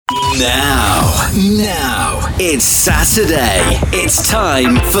Now, it's Saturday. It's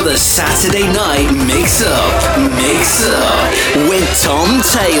time for the Saturday Night Mix-Up with Tom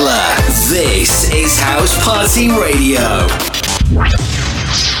Taylor. This is House Party Radio.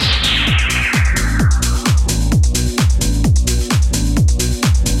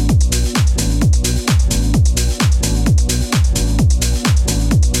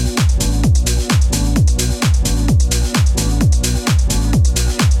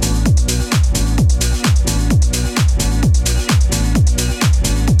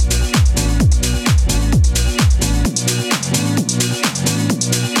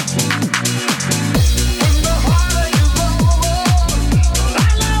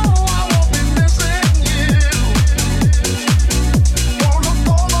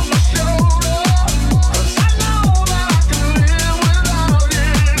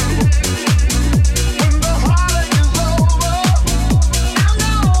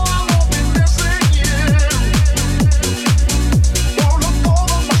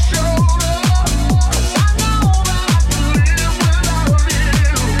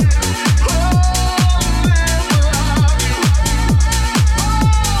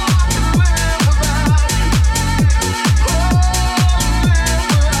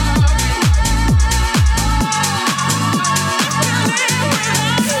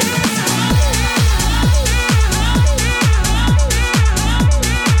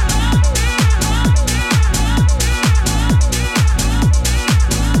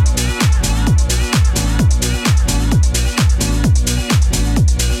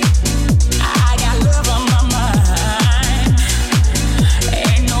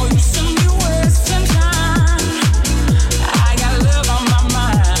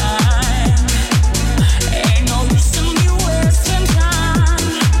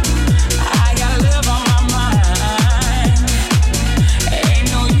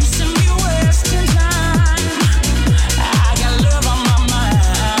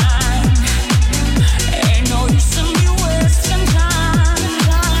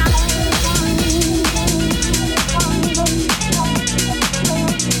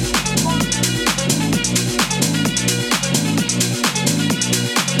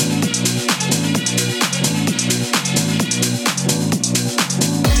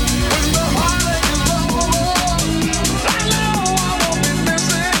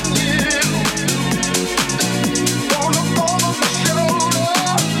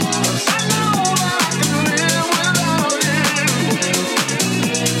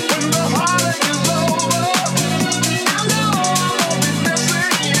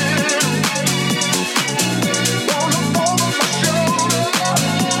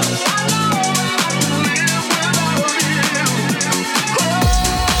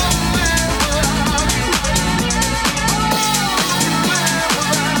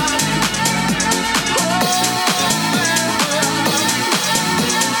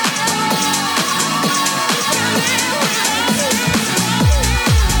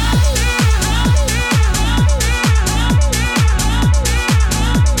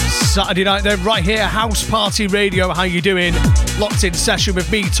 Saturday night then, right here, House Party Radio. How you doing? Locked in session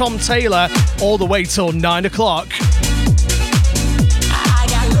with me, Tom Taylor, all the way till 9 o'clock.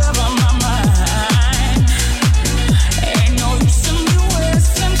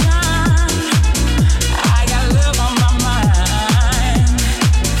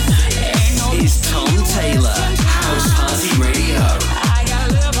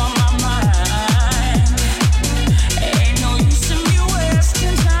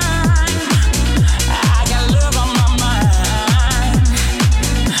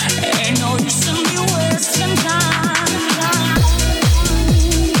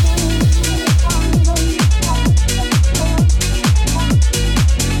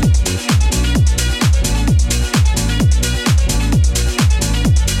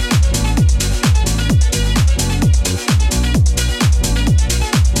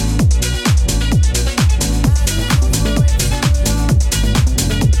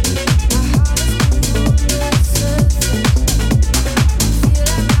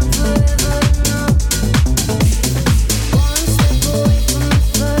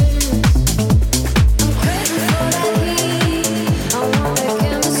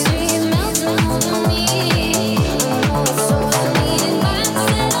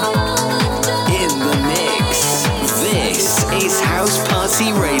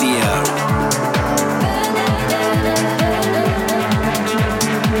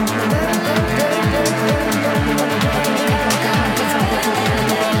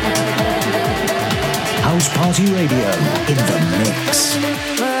 Party Radio in the mix.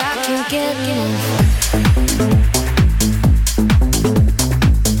 Where I can get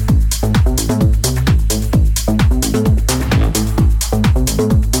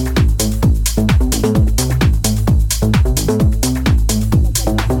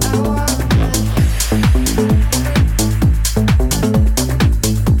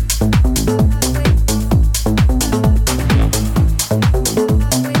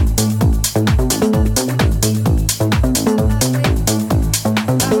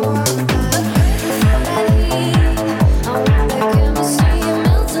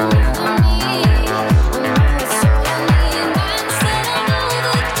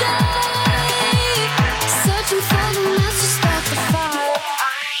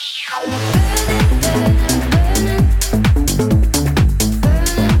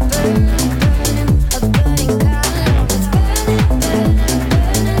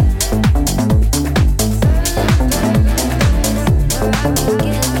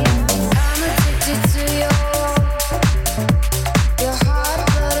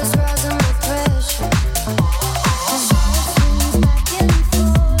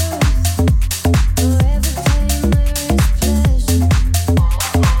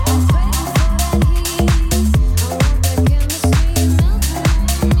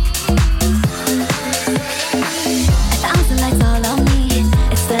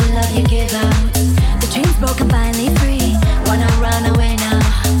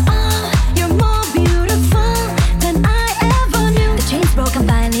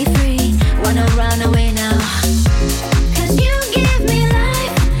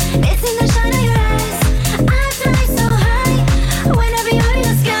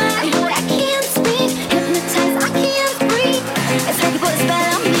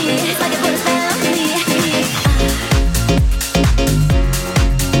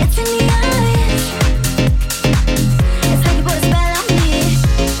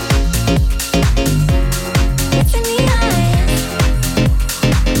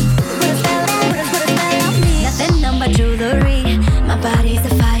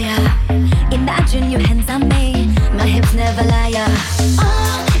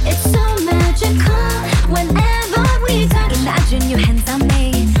things I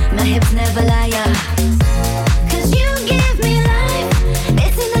made. My hips never lie. Cause you give me life.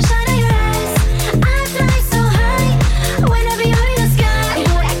 It's in the shine of your eyes. I fly so high. Whenever you're in the sky.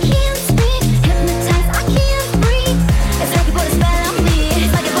 Boy, I can't speak. Hypnotized, I can't breathe. It's like you put a spell on me.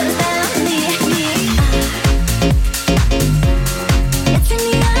 It's like you put a spell on me. It's in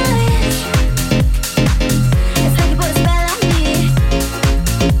the eyes. It's like you put a spell on me.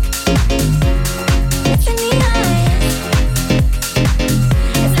 It's in the eyes.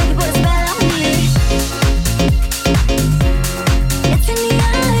 It's like you put a spell on me. It's in the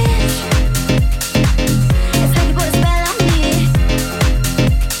eyes. It's like you put a spell on me.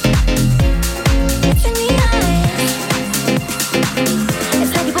 It's in the eyes.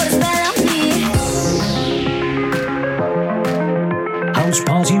 It's like you put a spell on me. House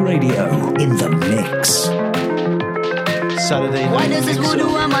Party Radio in the mix. Saturday Why night does this mix voodoo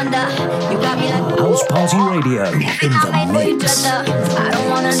up. I'm under? You got me like House Party Radio in I made the for each mix. other. I don't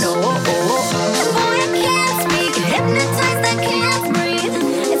wanna know. Boy, I can't speak. Hypnotized, I can't breathe.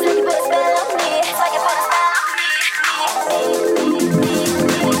 It's like you put a spell on me. It's like you put a spell on me.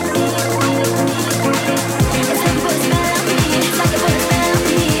 It's like you put a spell on me. It's like you put a spell on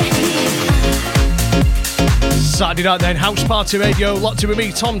me. Saturday night then, House Party Radio, locked in with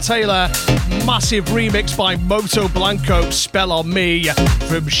me, Tom Taylor. Massive remix by Moto Blanco, Spell on Me,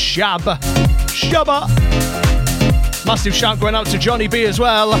 from Shabba. Massive shout going out to Johnny B as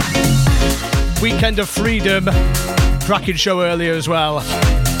well. Weekend of Freedom, cracking show earlier as well. It's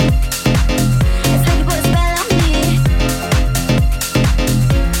like you put a spell on me.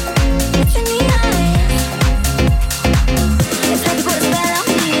 It's in the eyes. It's like you put a spell on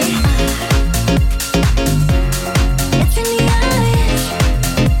me. It's in the eyes.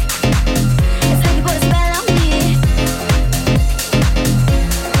 It's like you put a spell on me.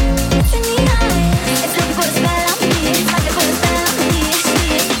 It's in the eyes. It's like you put a spell on me. It's like you put a spell on me.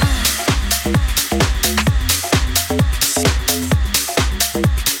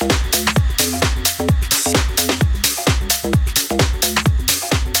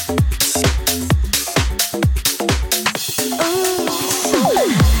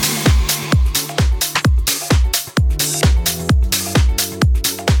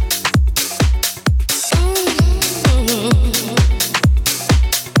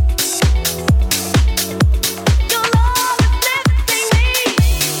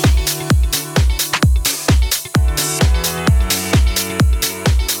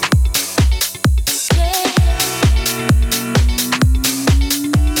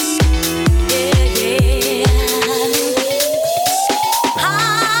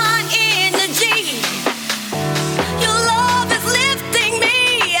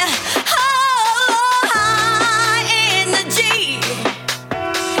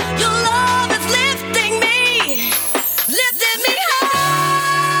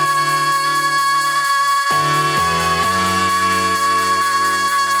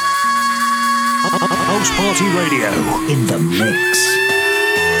 House Party Radio in the mix.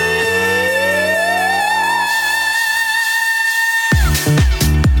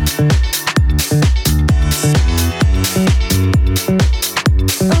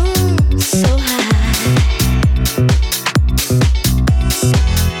 So high.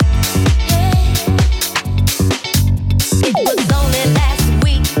 It was only last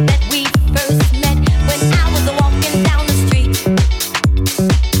week that we first met when I was walking down the street.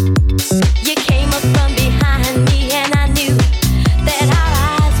 You came up from behind me and I knew that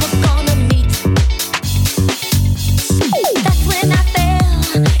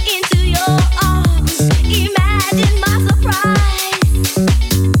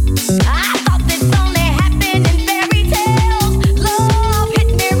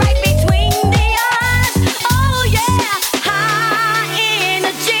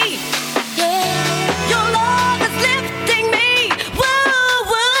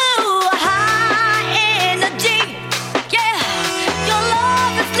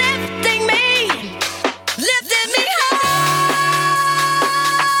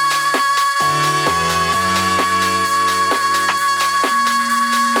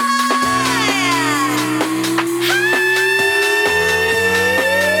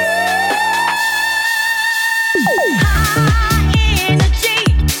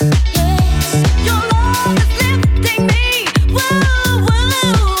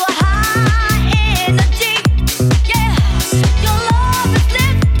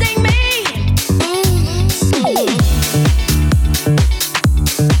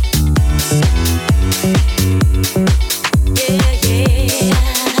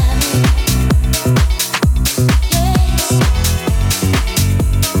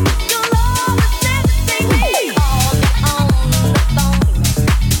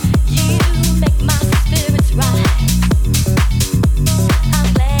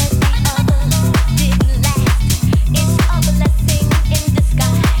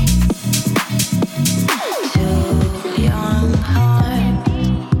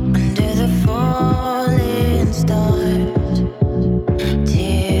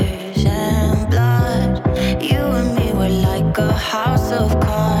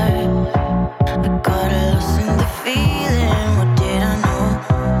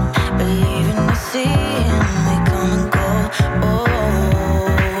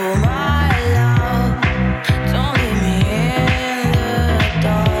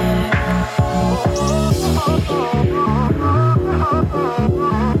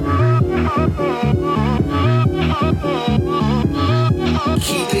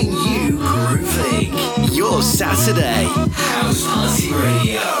Saturday. House Party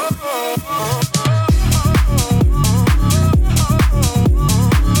Radio.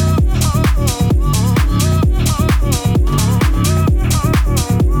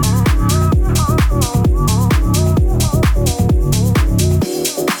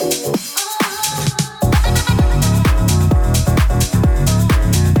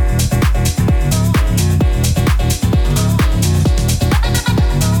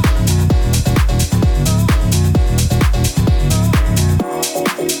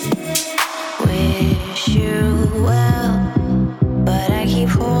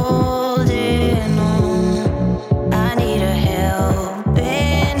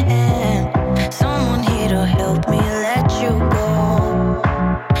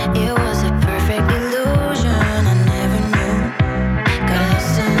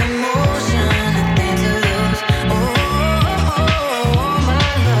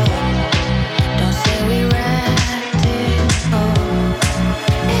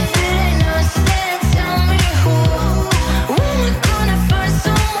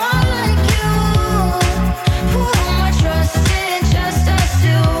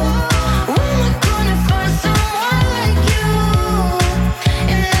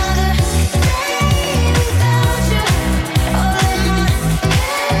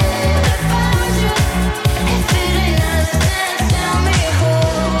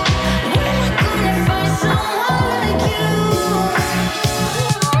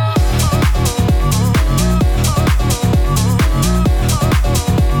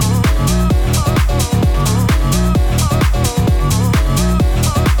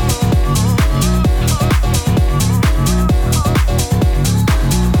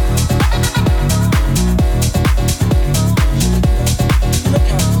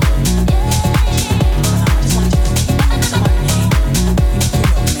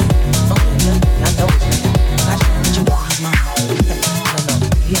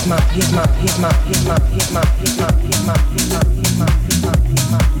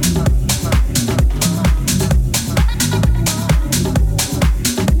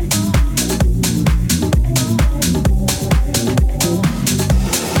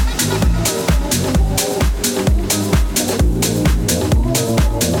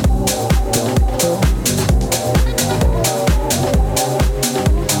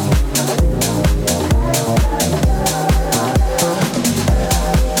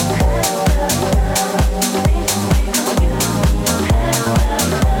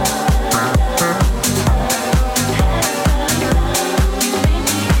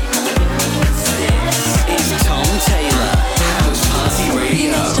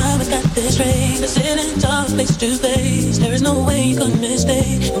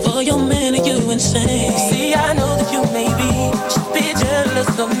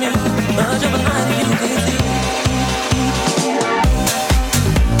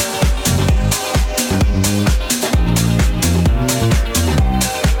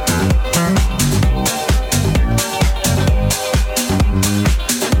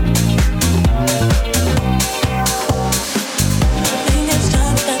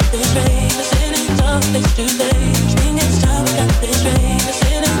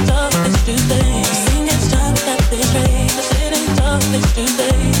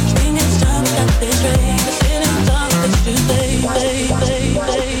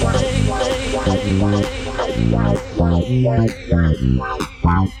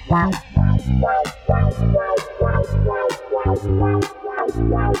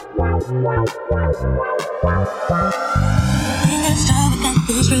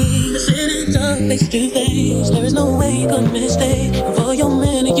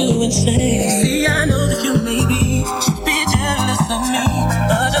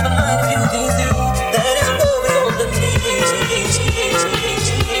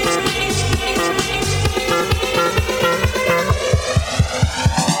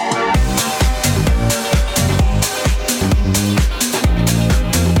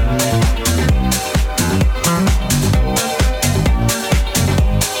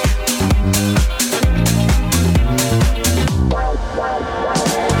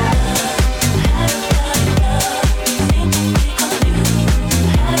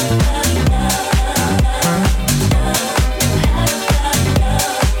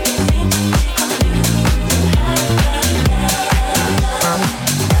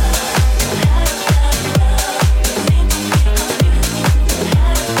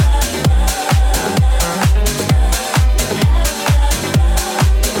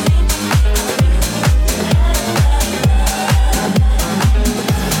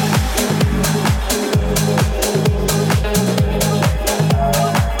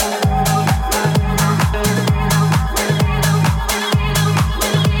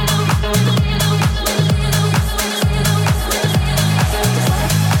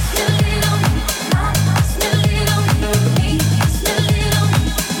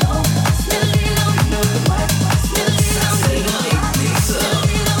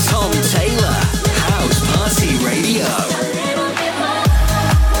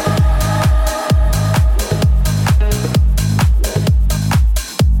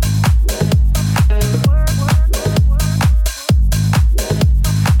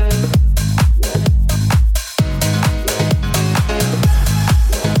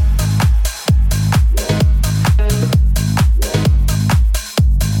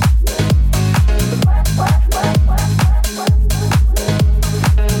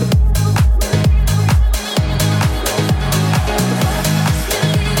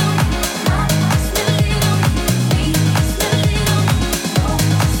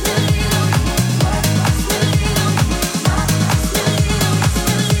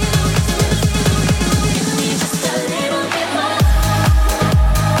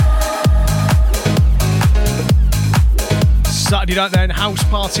 Saturday night then, House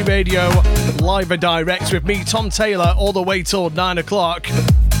Party Radio, live and direct with me, Tom Taylor, all the way till 9 o'clock.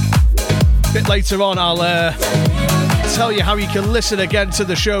 A bit later on, I'll tell you how you can listen again to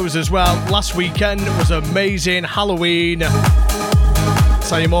the shows as well. Last weekend was amazing, Halloween.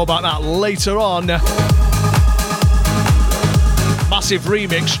 Tell you more about that later on. Massive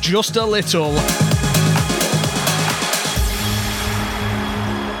remix, Just a Little.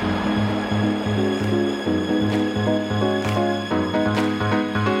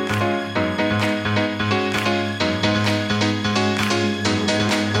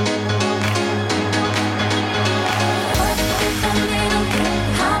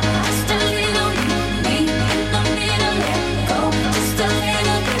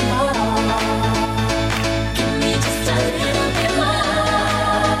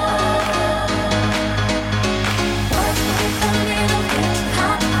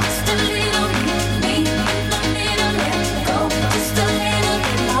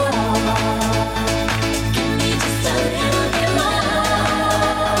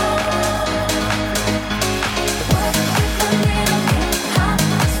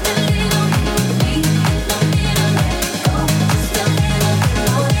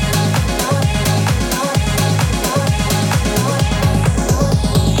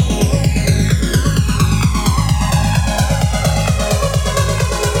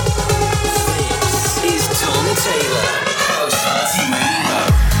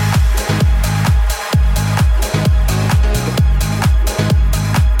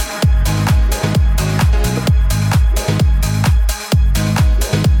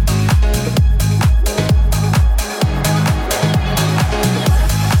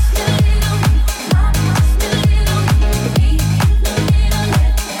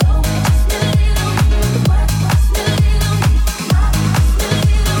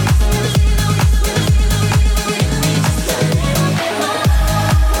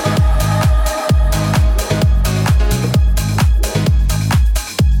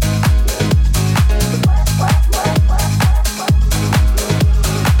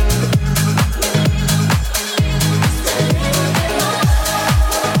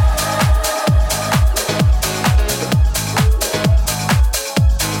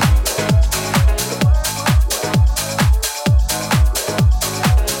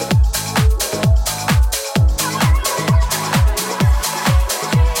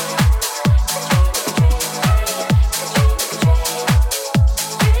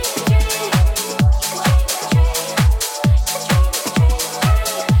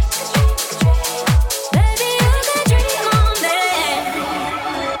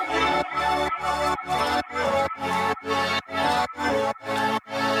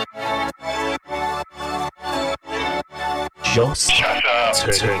 Just turn it up.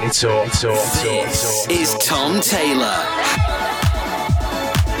 This is Tom Taylor.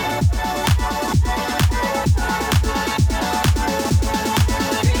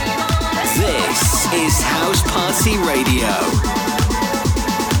 This is House Party Radio.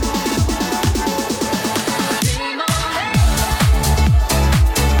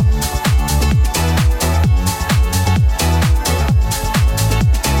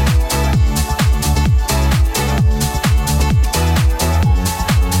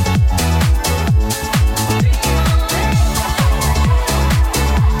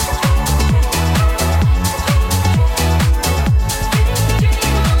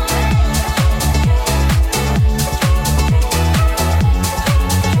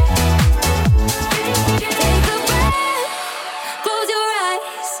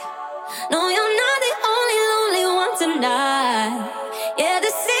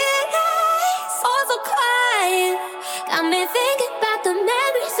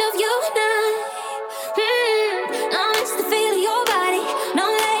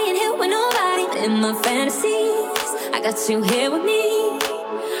 You here with me?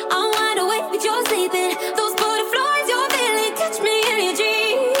 I'm wide awake, but you're sleeping. Those butterflies you're feeling, catch me in your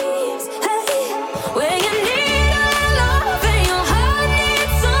dreams. Hey, where you need a little love and your heart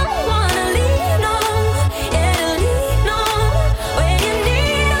needs someone to lean on, yeah, to lean on. Where you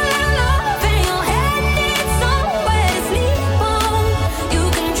need a little love and your head needs somewhere to sleep on. You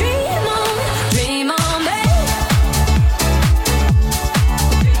can dream on, babe.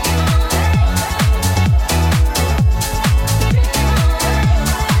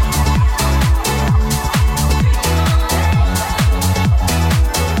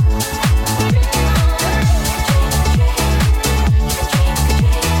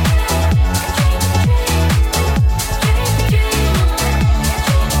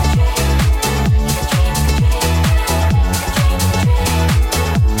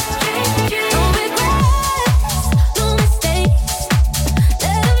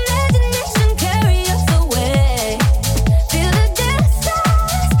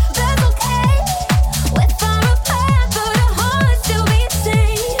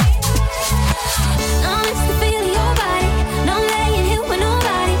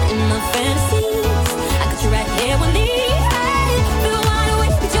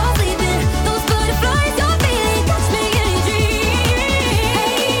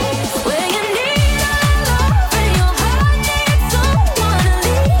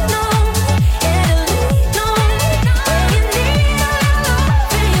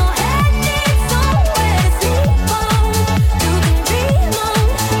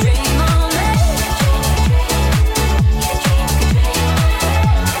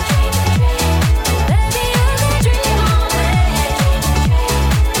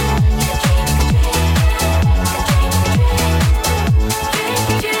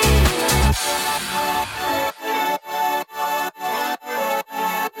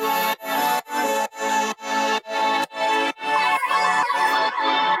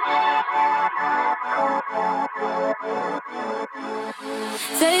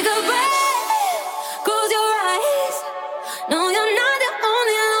 Take a breath, close your eyes. No, you're not the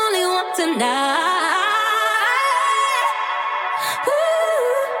only lonely one tonight. Ooh,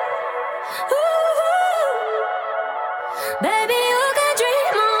 ooh, baby, you can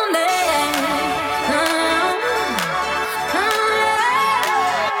dream on me.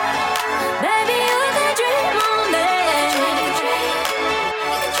 Baby, you can dream on me.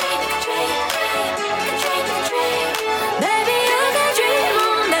 Baby, you can dream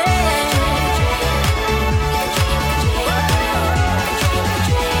on me.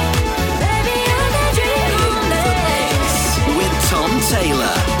 Baby, you can dream on me. With Tom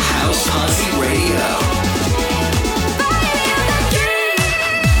Taylor, House Party Radio.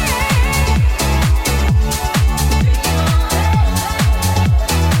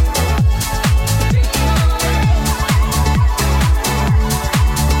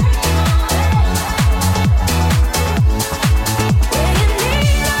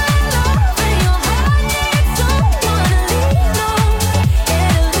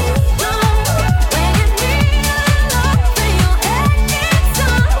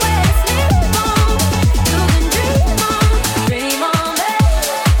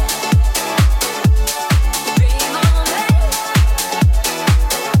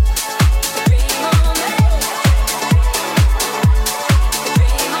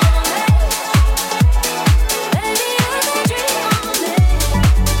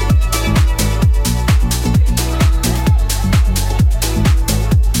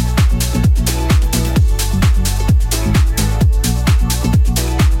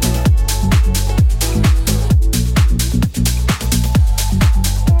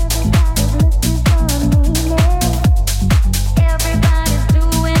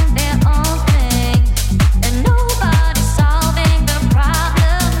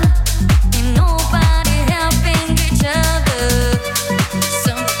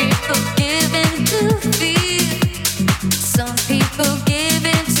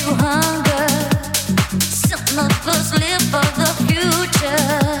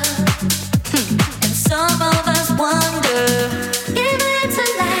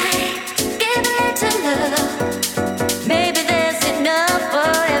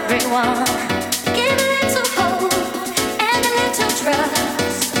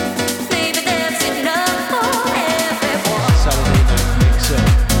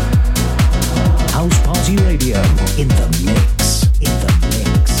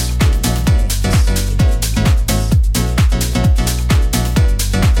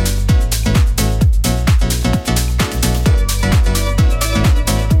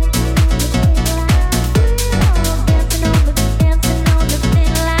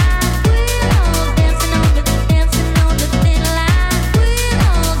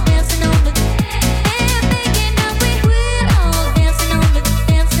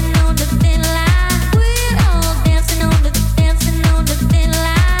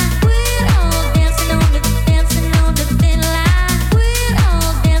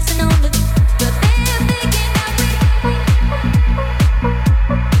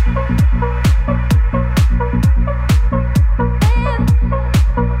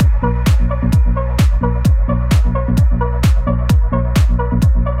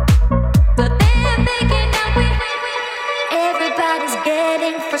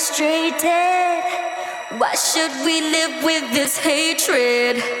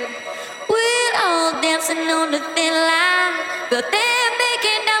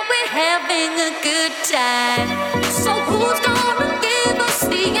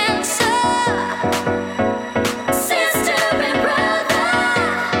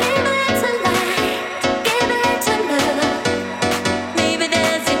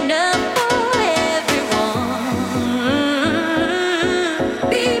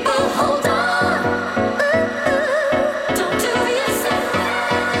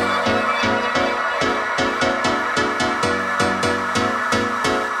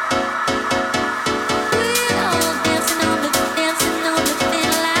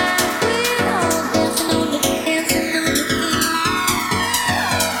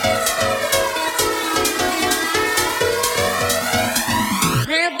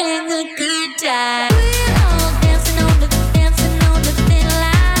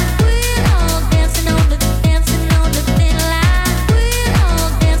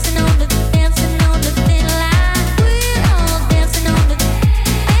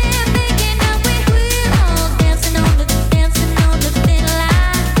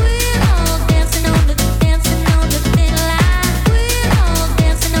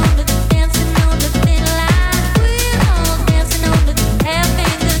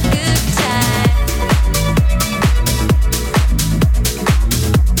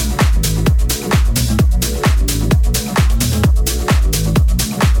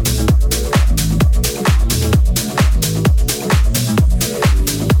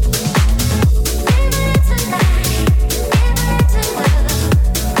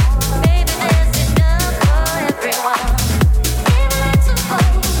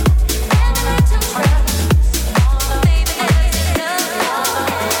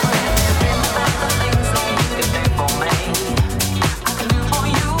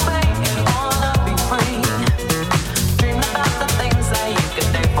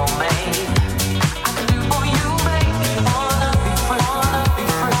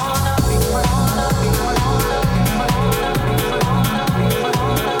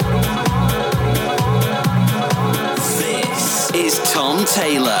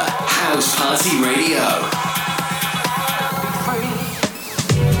 Taylor, House Party Radio.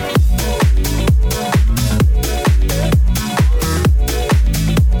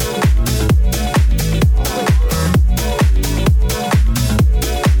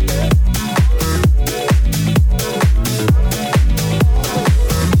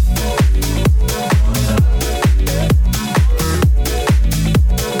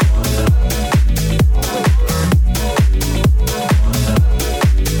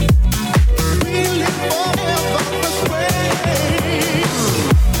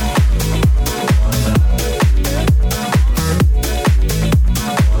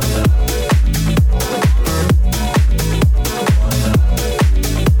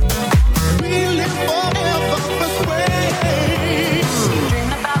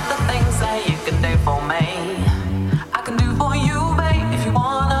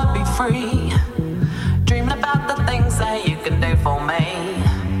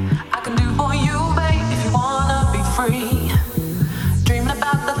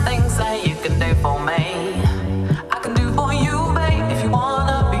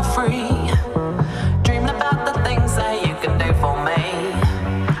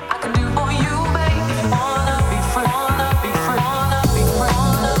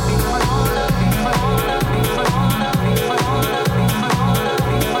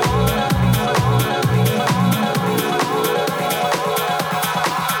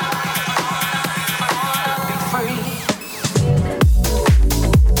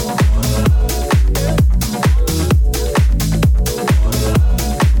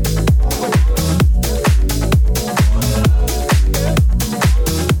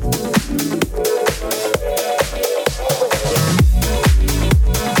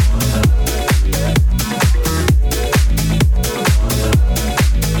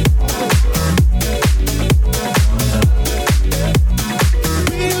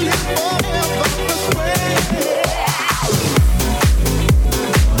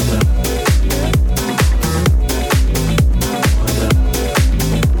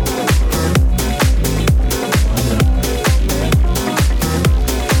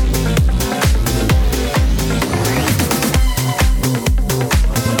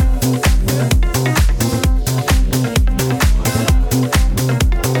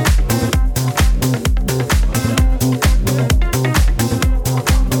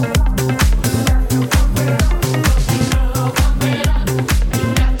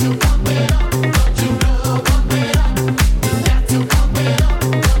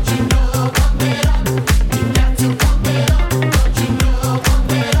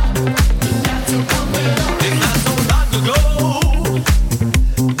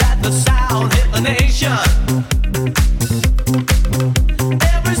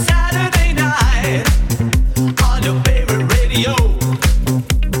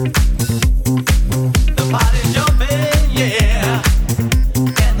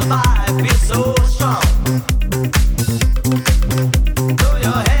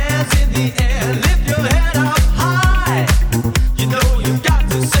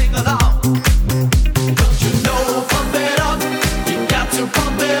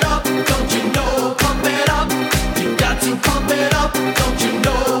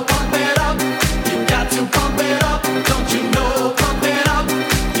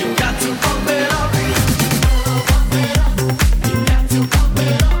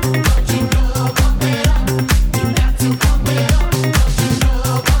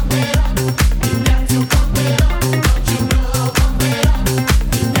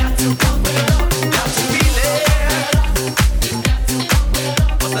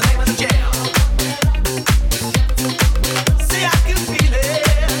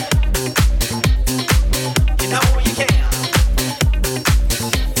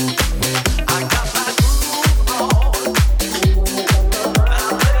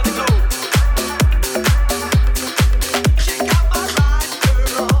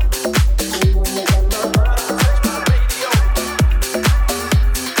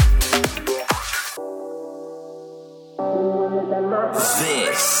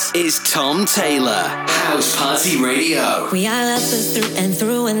 is Tom Taylor, House Party Radio. We are lovers through and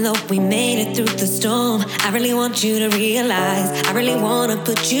through, and though we made it through the storm, I really want you to realize, I really want to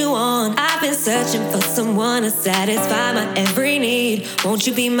put you on. I've been searching for someone to satisfy my every need. Won't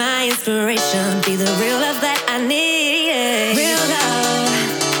you be my inspiration, be the real love that I need? Real love,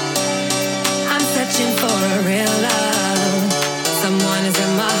 I'm searching for a real love. Someone who's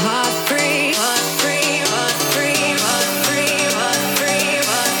in my heart free, heart free, heart free, heart free, heart free,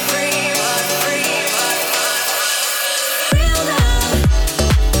 heart free, heart free, heart free. Real love,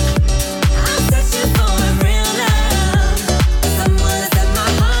 I'm searching for a real love. Someone who's in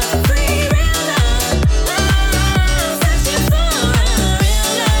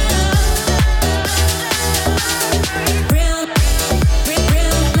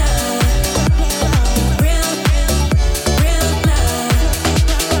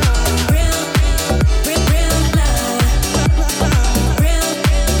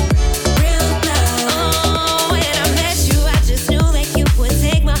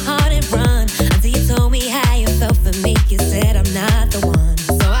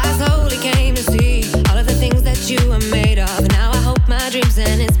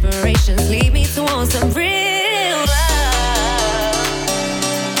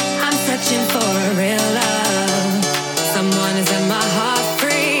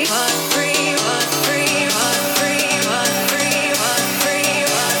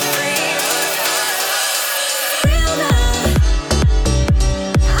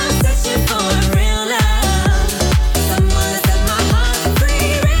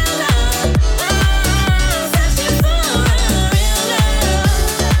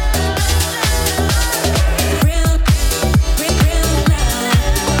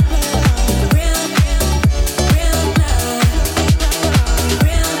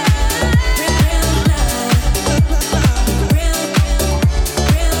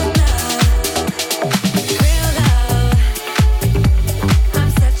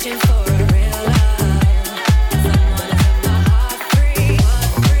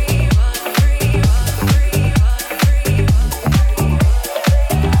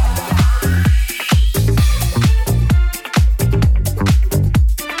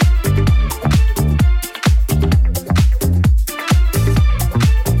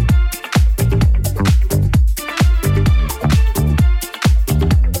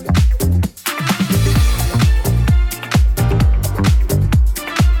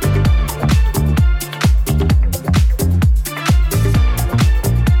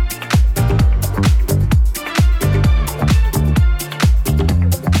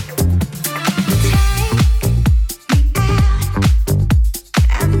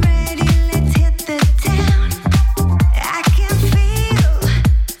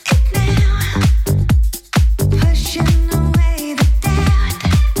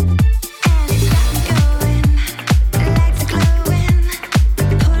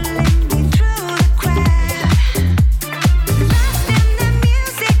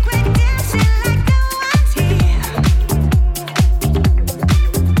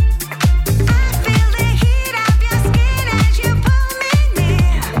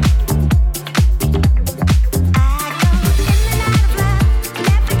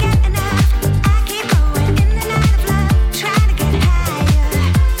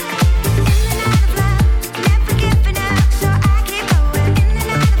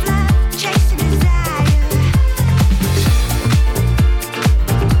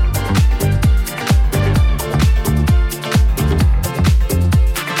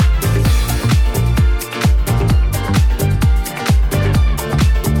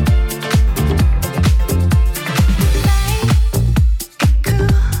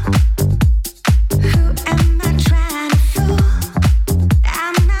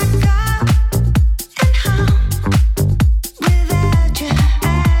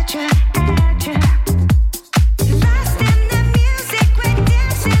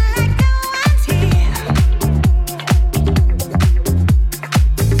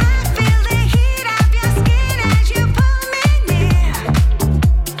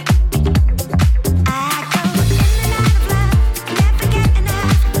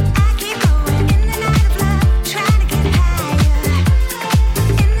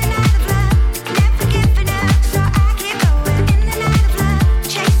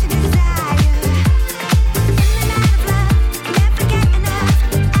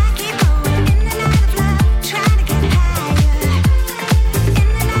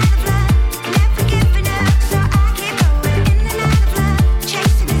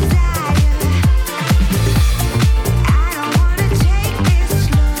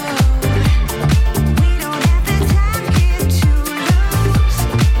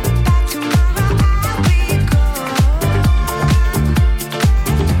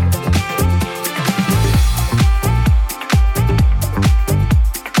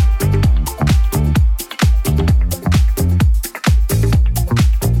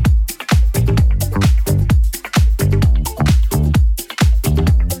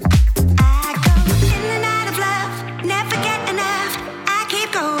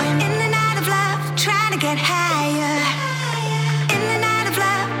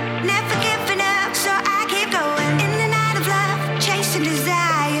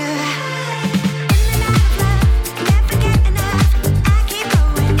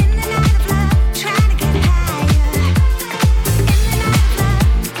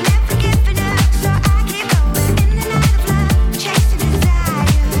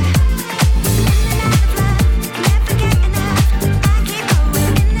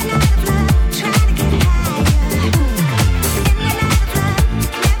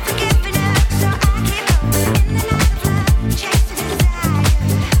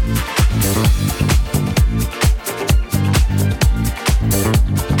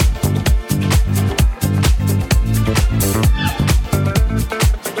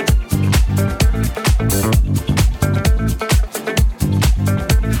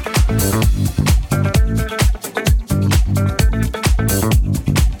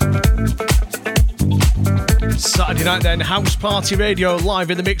Saturday night then, House Party Radio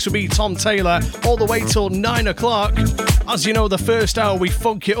live in the mix with me, Tom Taylor, all the way till 9 o'clock. As you know, the first hour we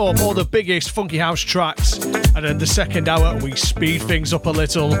funk it up, all the biggest funky house tracks, and then the second hour we speed things up a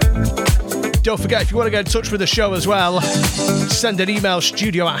little. Don't forget, if you want to get in touch with the show as well, send an email,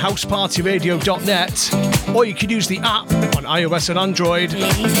 studio@housepartyradio.net, or you can use the app on iOS and Android,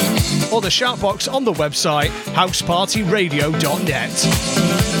 or the shout box on the website, housepartyradio.net.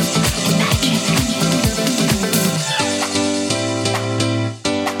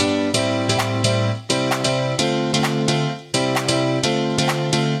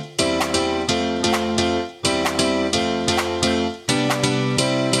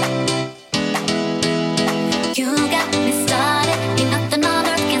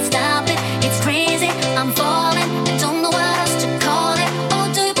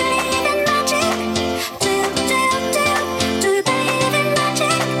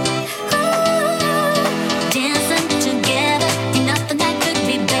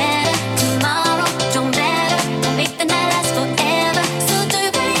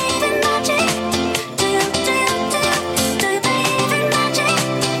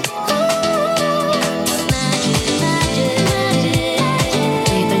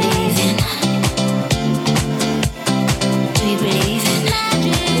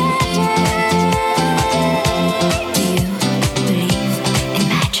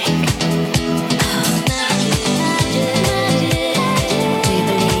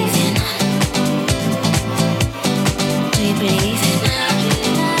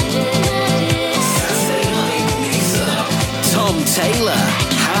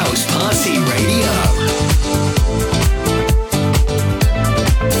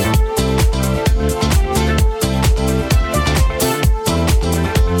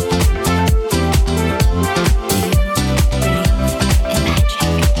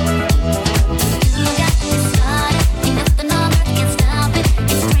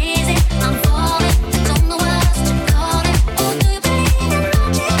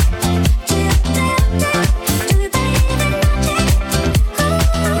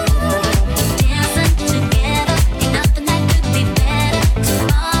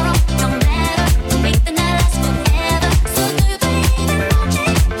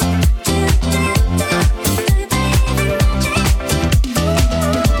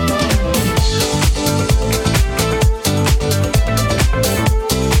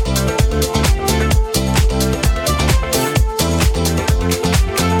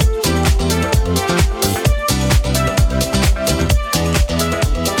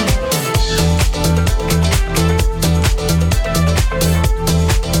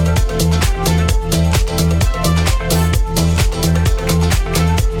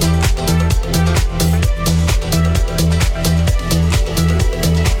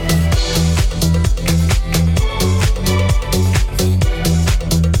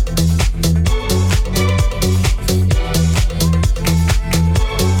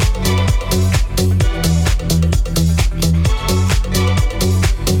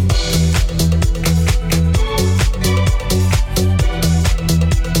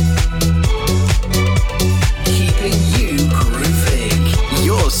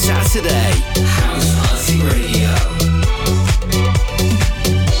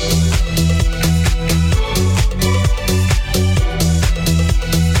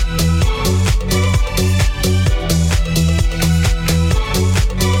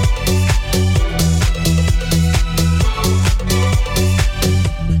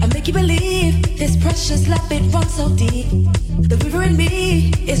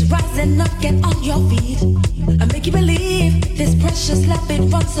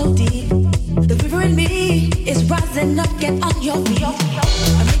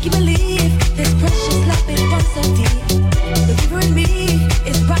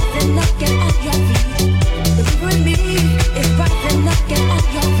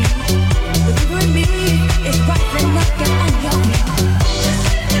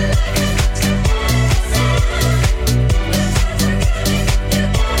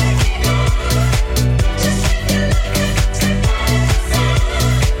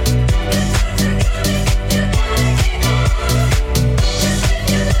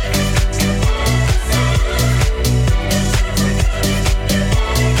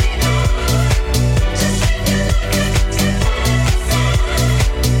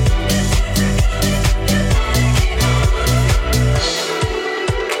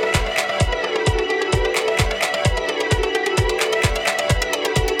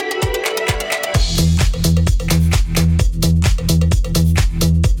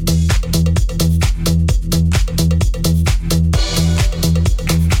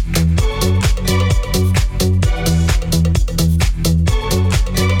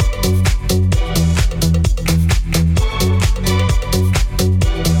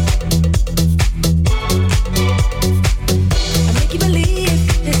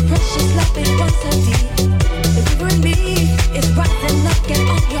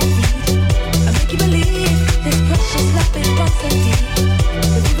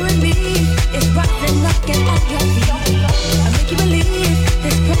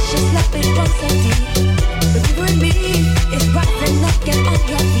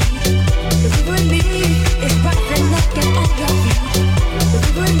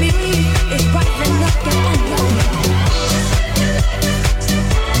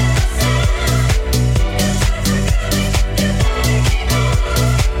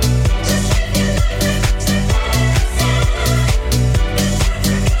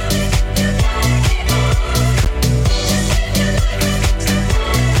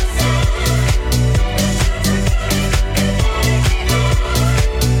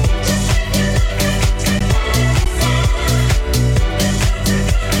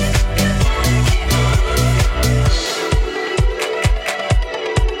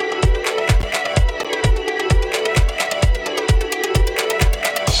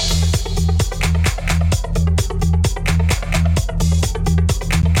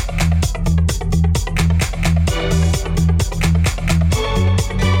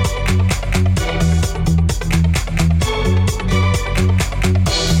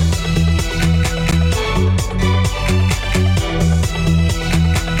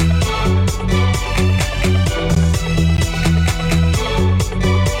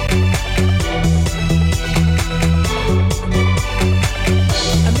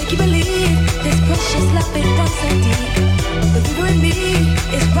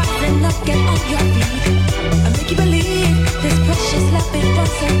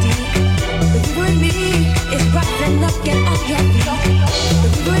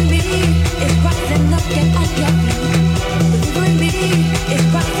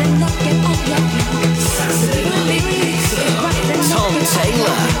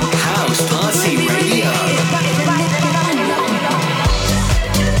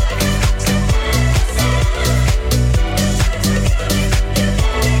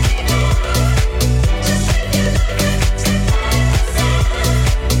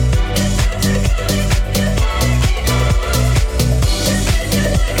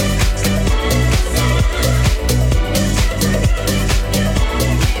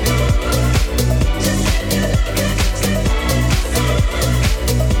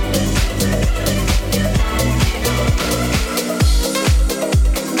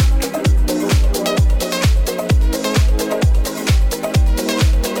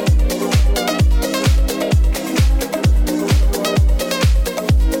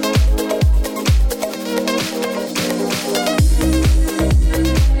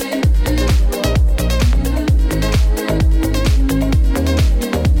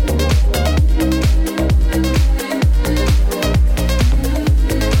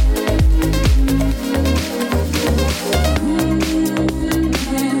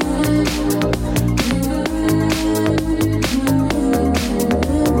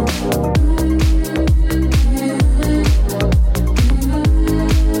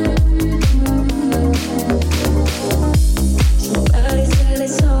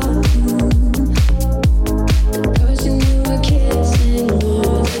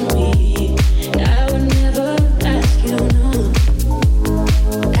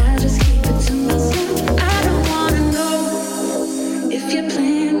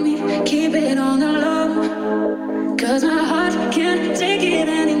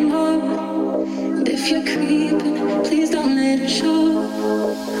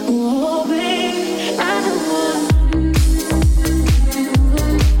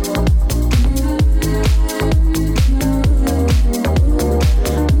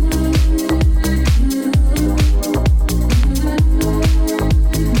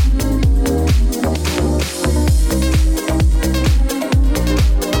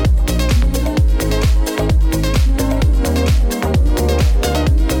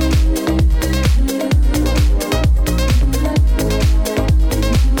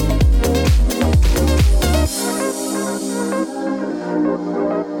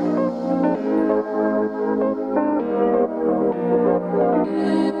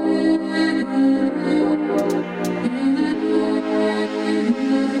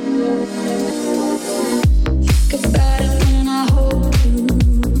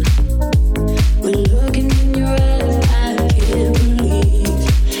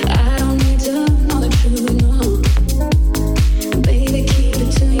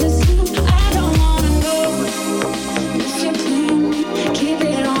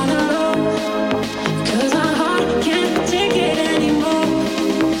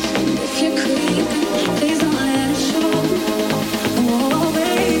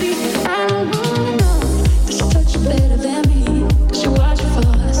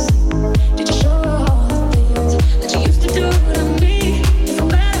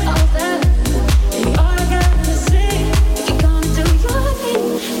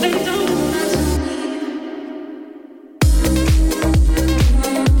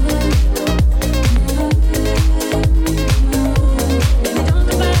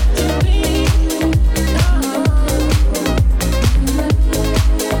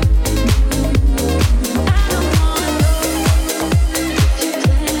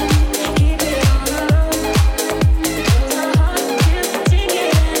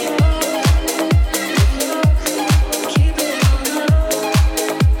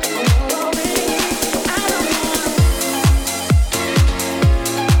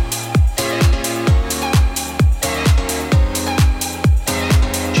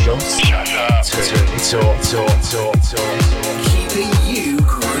 house. Turn it up. Keeping you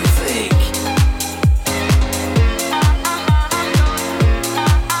grooving.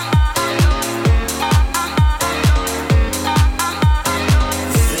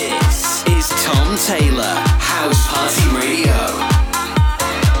 This is Tom Taylor, House Party Radio.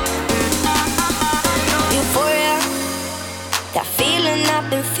 Euphoria, that feeling I've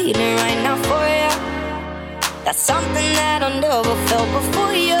been feeling right now for ya. That's something that I never felt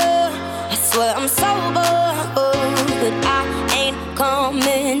before you. I swear I'm sober, but I ain't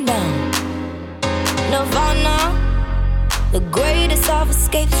coming down. Nirvana, the greatest of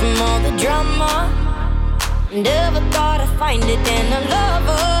escapes from all the drama. Never thought I'd find it in a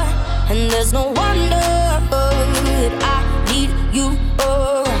lover, and there's no wonder that I need you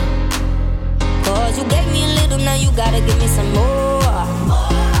around. Cause you gave me a little, now you gotta give me some more.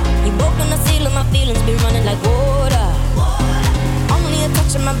 You broken the seal of my feelings, been running like water. Only a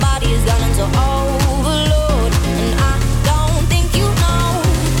touch of my body is gone into overload. And I don't think you know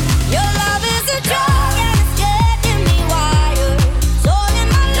your love is a drug and it's getting me wired. Soul in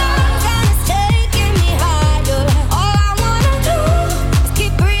my lungs and it's taking me higher. All I wanna do is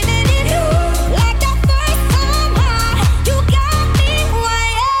keep breathing in you like that first time high. You got me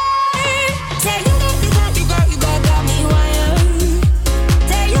wired. Say you got me wired. Say you got me wired.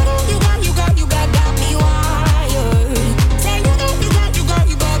 Say you got me wired. Say you got me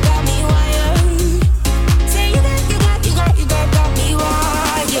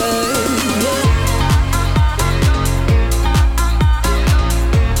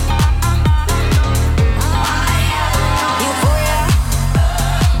Euphoria,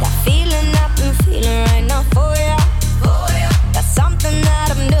 that feeling I've been feeling right now for ya. That's something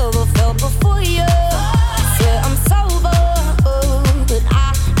that I've never felt before you. Yeah, I'm sober, but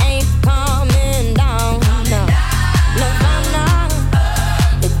I ain't coming down. No, Nirvana,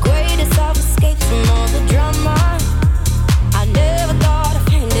 the greatest of escapes from all the drama. I never thought I'd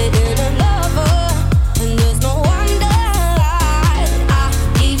find it in a lover, and there's no wonder I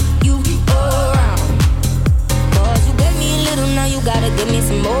need you around. Cause you gave me a little, now you gotta give me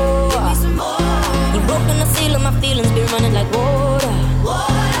some more. You broken the seal of my feelings, been running like water.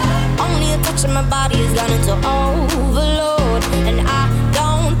 Only a touch of my body is gone into overload, and I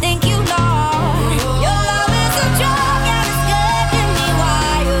don't think you know your love is a drug and it's getting me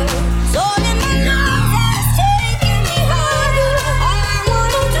wired. Soul in my lungs and it's taking me higher. All I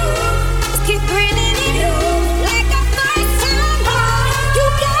wanna do is keep breathing in you like a first time high. You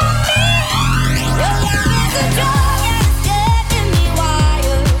got me. Your love is a drug and it's getting me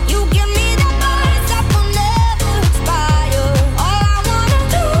wired. You give me the buzz that will never expire. All I wanna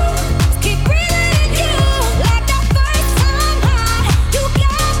do is keep breathing in you like that first time high. You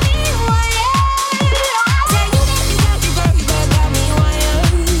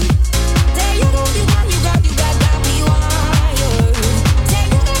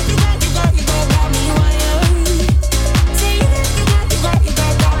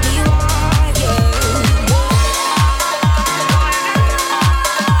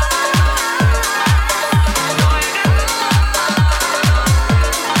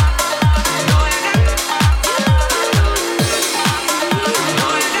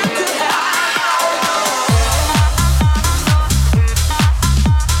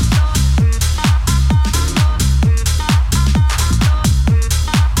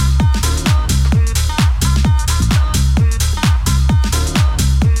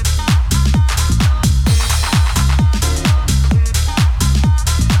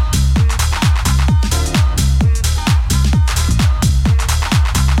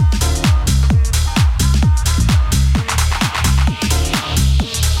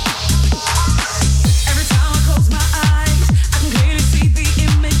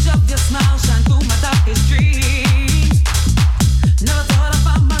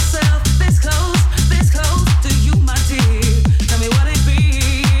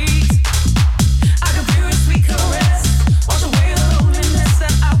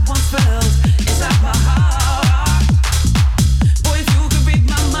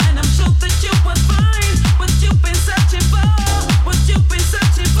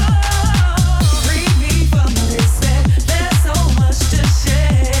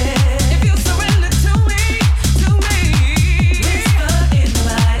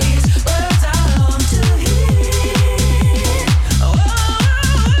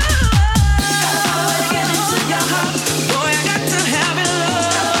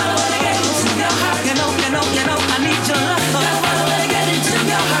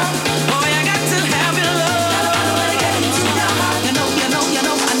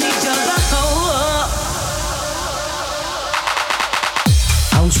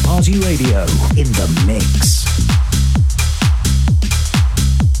House Party Radio in the mix.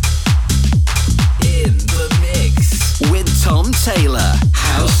 In the mix with Tom Taylor.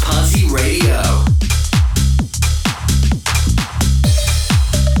 House Party Radio.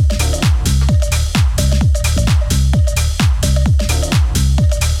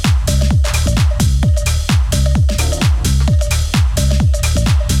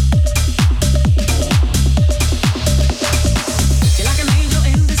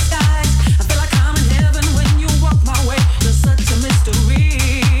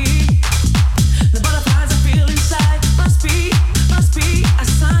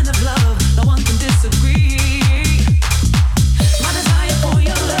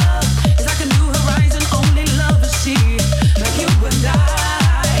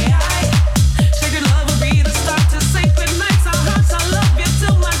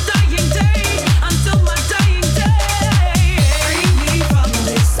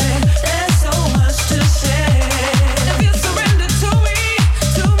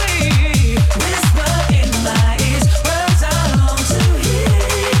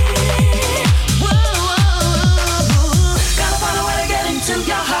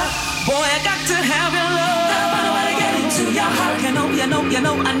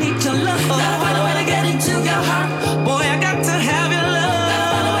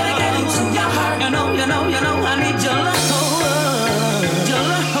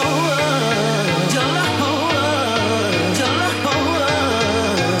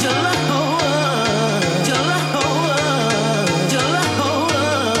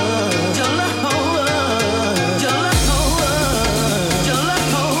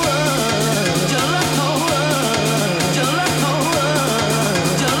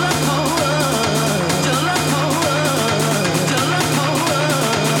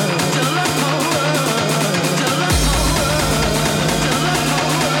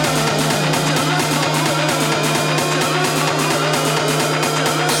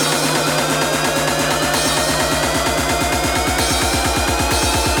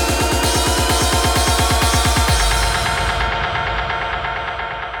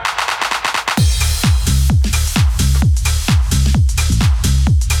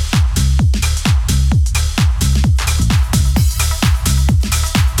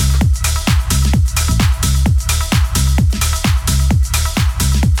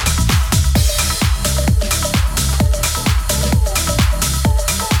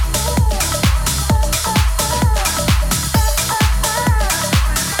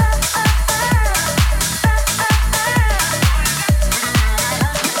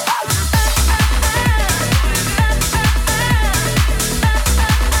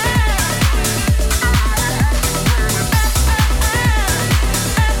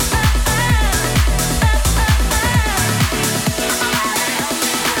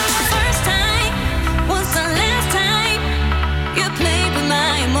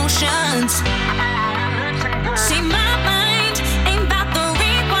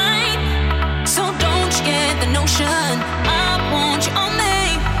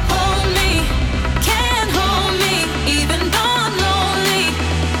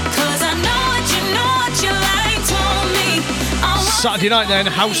 Saturday night then,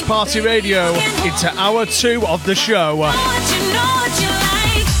 House Party Radio into hour 2 of the show.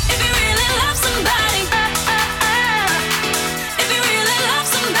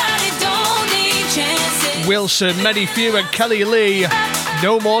 Wilson, Many Few and Kelly Lee,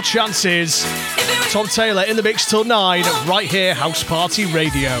 No More Chances. Tom Taylor in the mix till 9, right here, House Party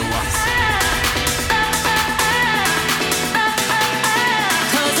Radio.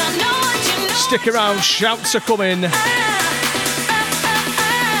 Stick around, shouts are coming.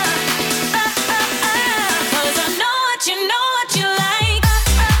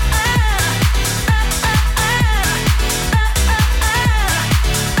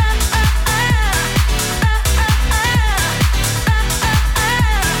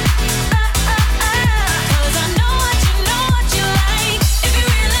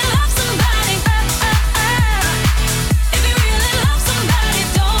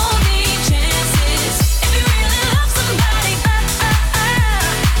 Somebody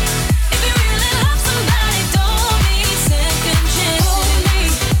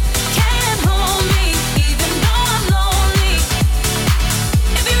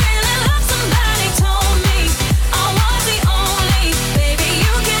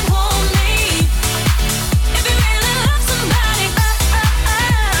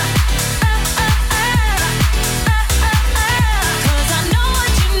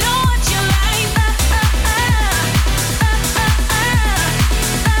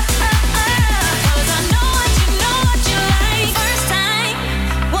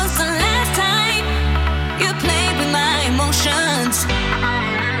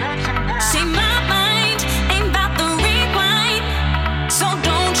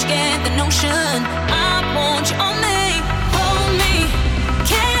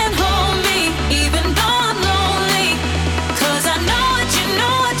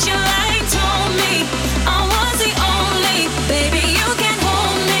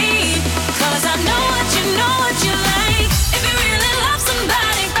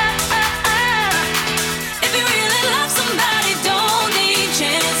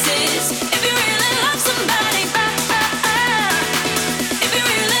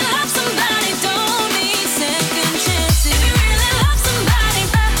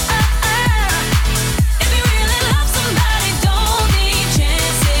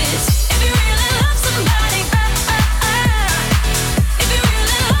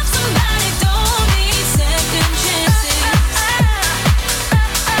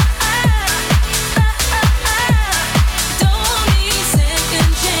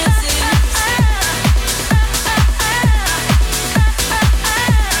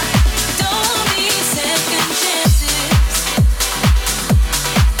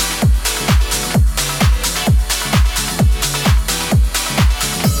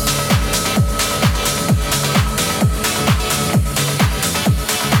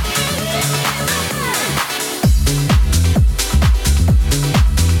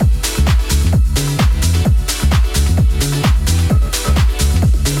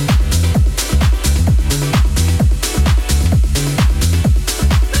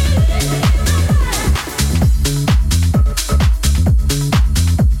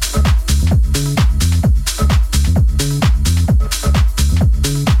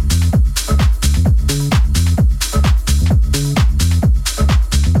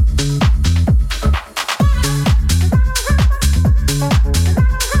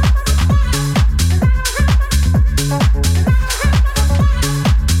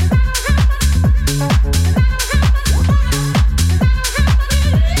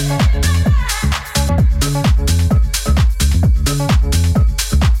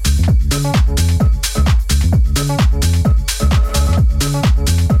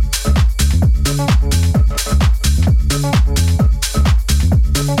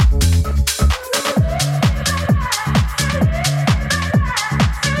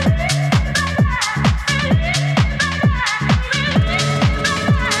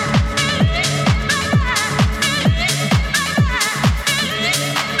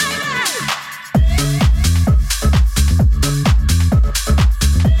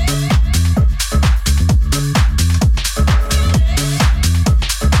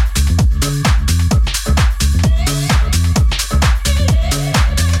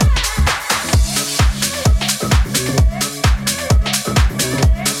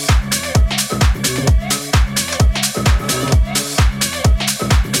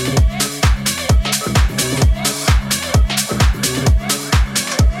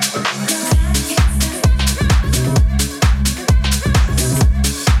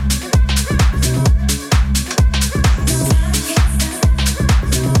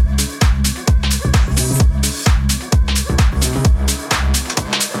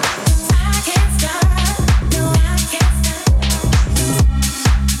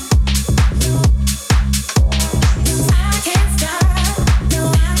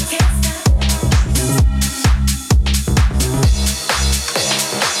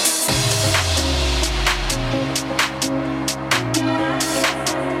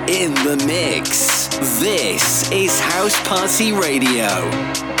in the mix. This is House Party Radio.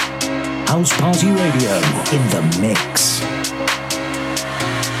 House Party Radio in the mix.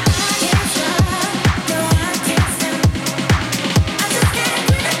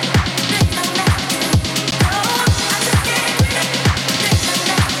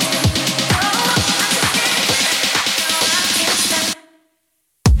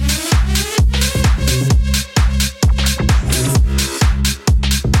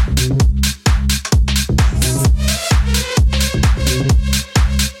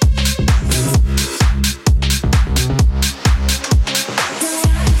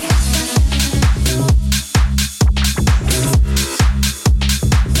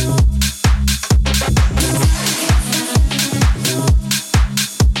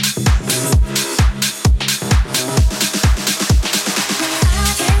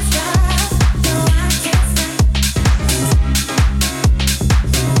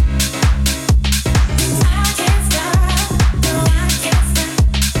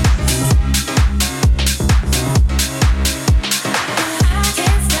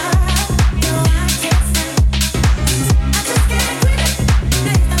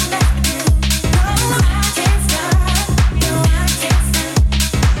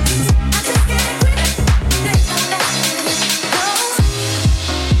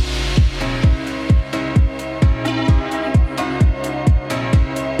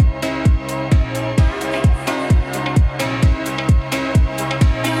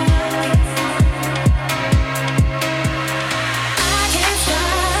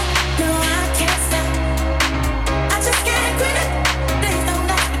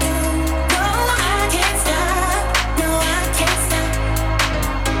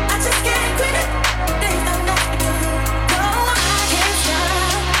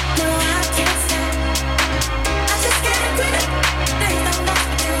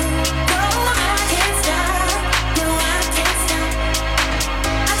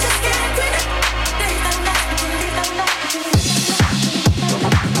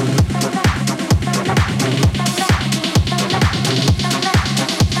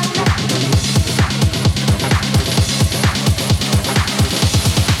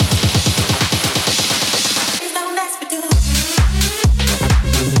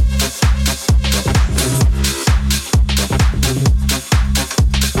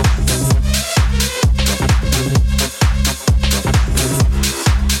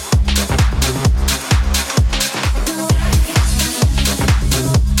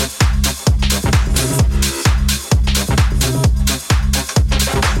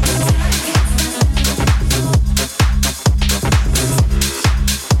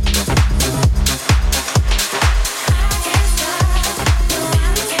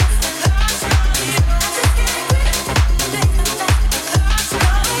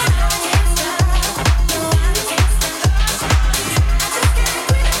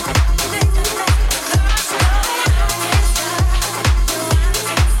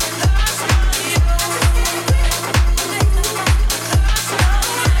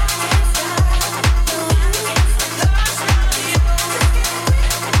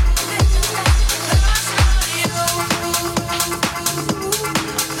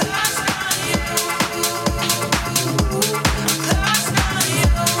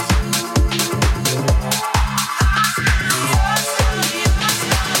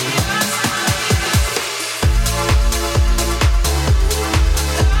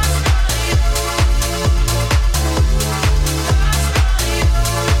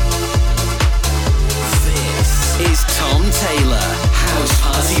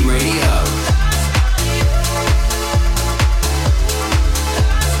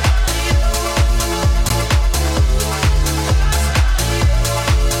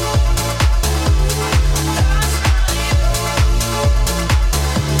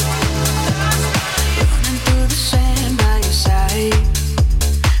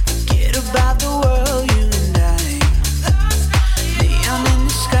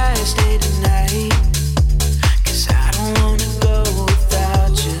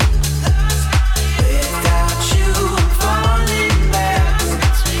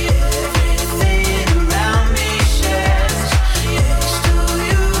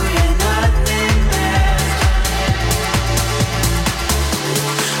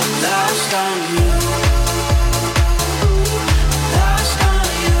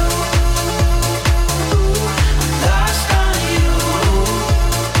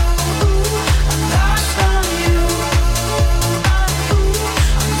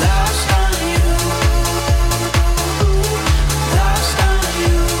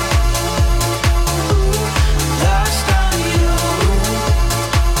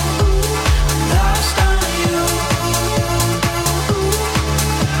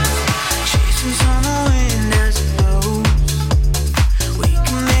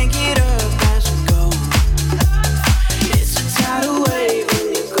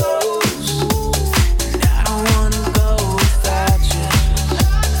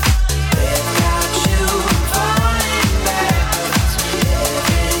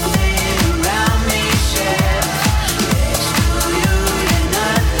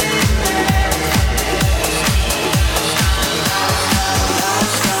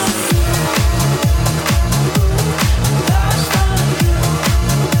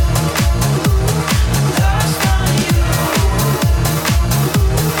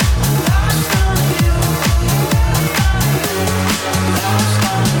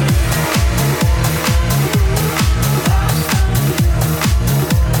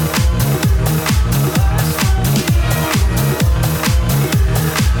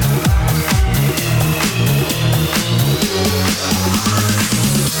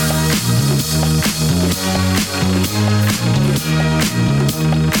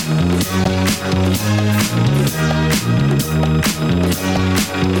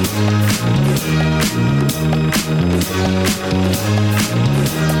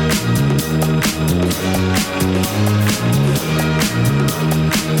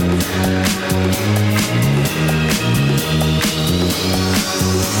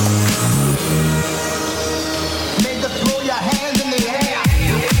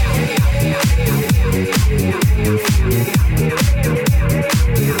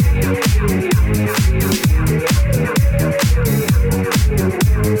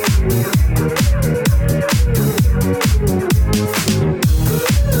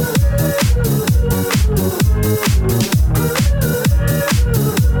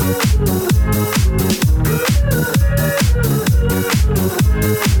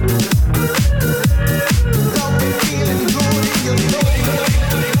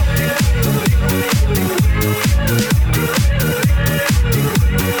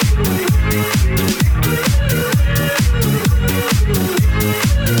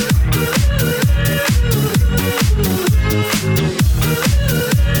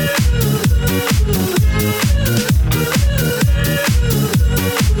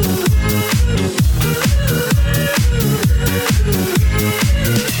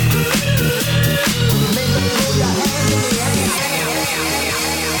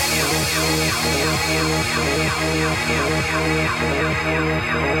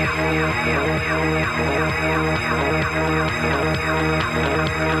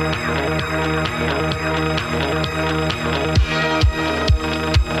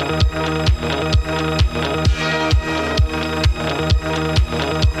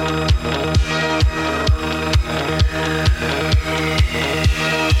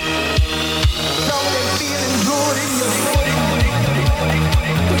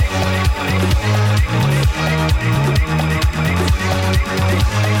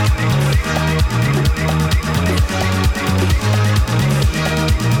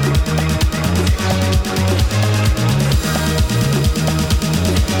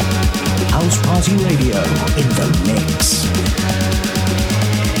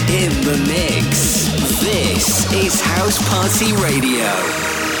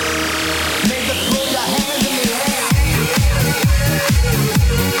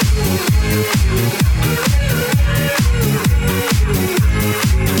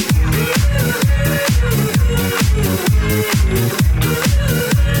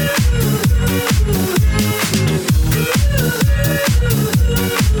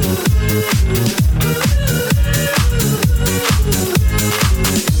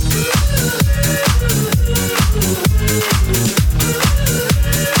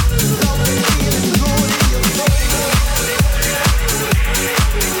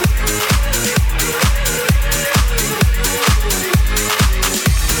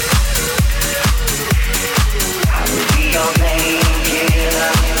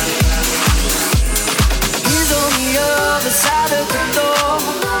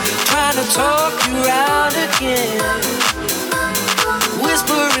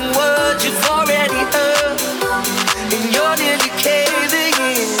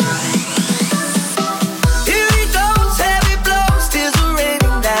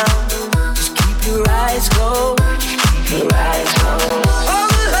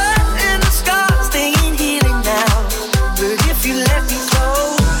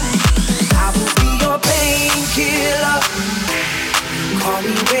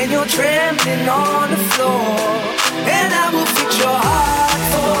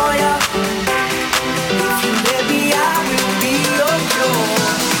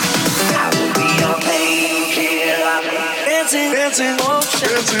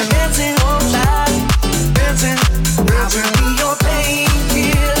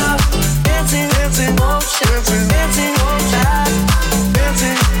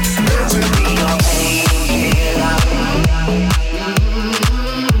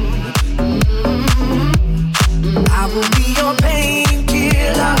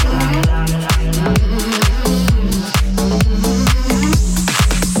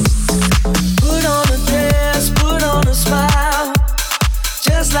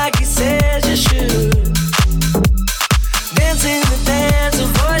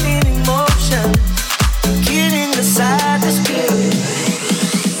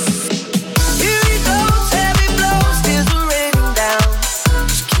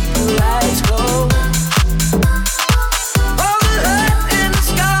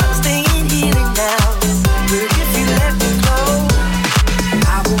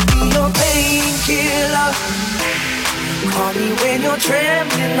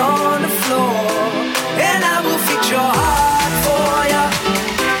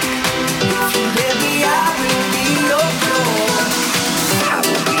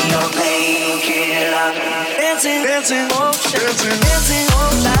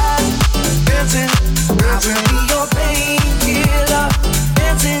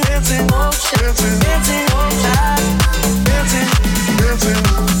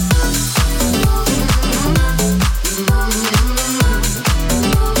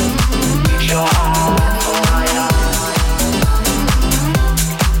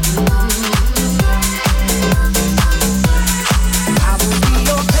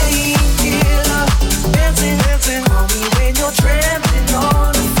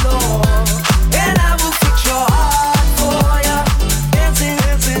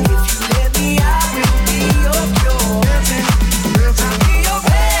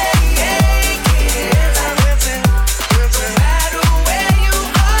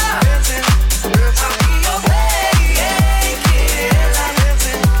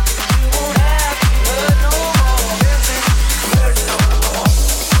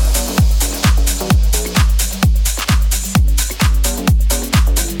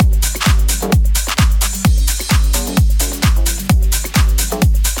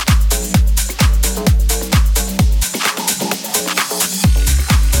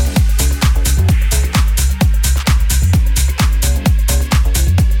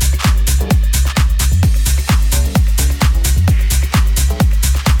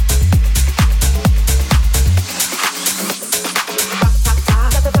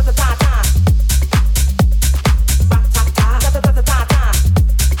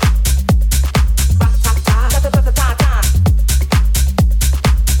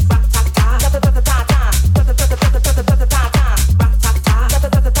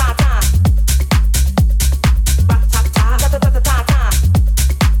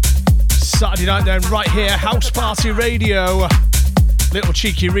 night then, right here, House Party Radio. Little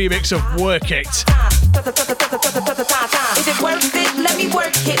cheeky remix of Work It. Is it worth it? Let me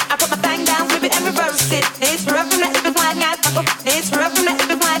work it. I put my thing down, flip it and reverse it. It's rough from that if it's lying out. It's rough from that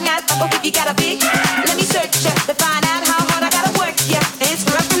if it's lying out. If you got a big, let me search ya to find out how hard I gotta work ya. It's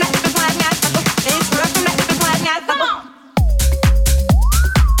rough from that if it's lying out. It's rough from that if it's lying out. Come on.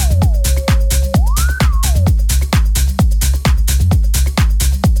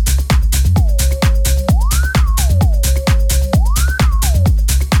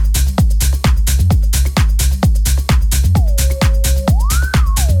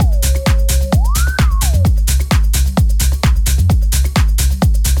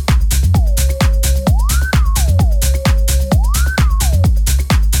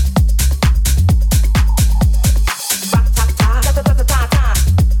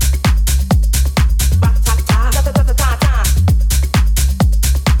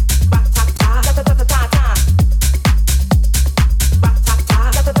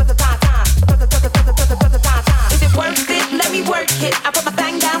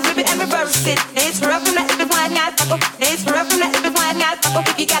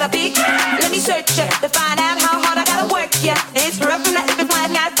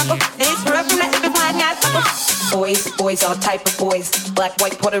 All type of boys, black,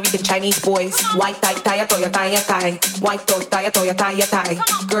 white, Puerto Rican, Chinese boys, white tie, tie, toya, tie, tie, white toe, tie, toya, tie, tie.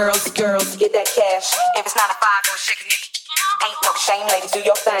 Girls, get that cash. If it's 9 to 5, don't shake it. Ain't no shame, ladies, do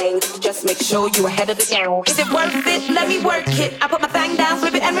your thing. Just make sure you ahead of the game. Is it worth it? Let me work it. I put my thing down,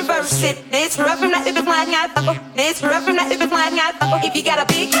 flip it and reverse it. It's rough from that if it's lying out. It's rough from that if it's lying out. If you got a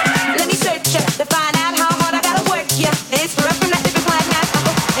big, let me search ya to find out how hard I gotta work ya. It's rough from that if it's lying out.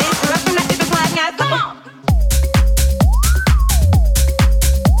 It's rough from that if it's lying out. Come on.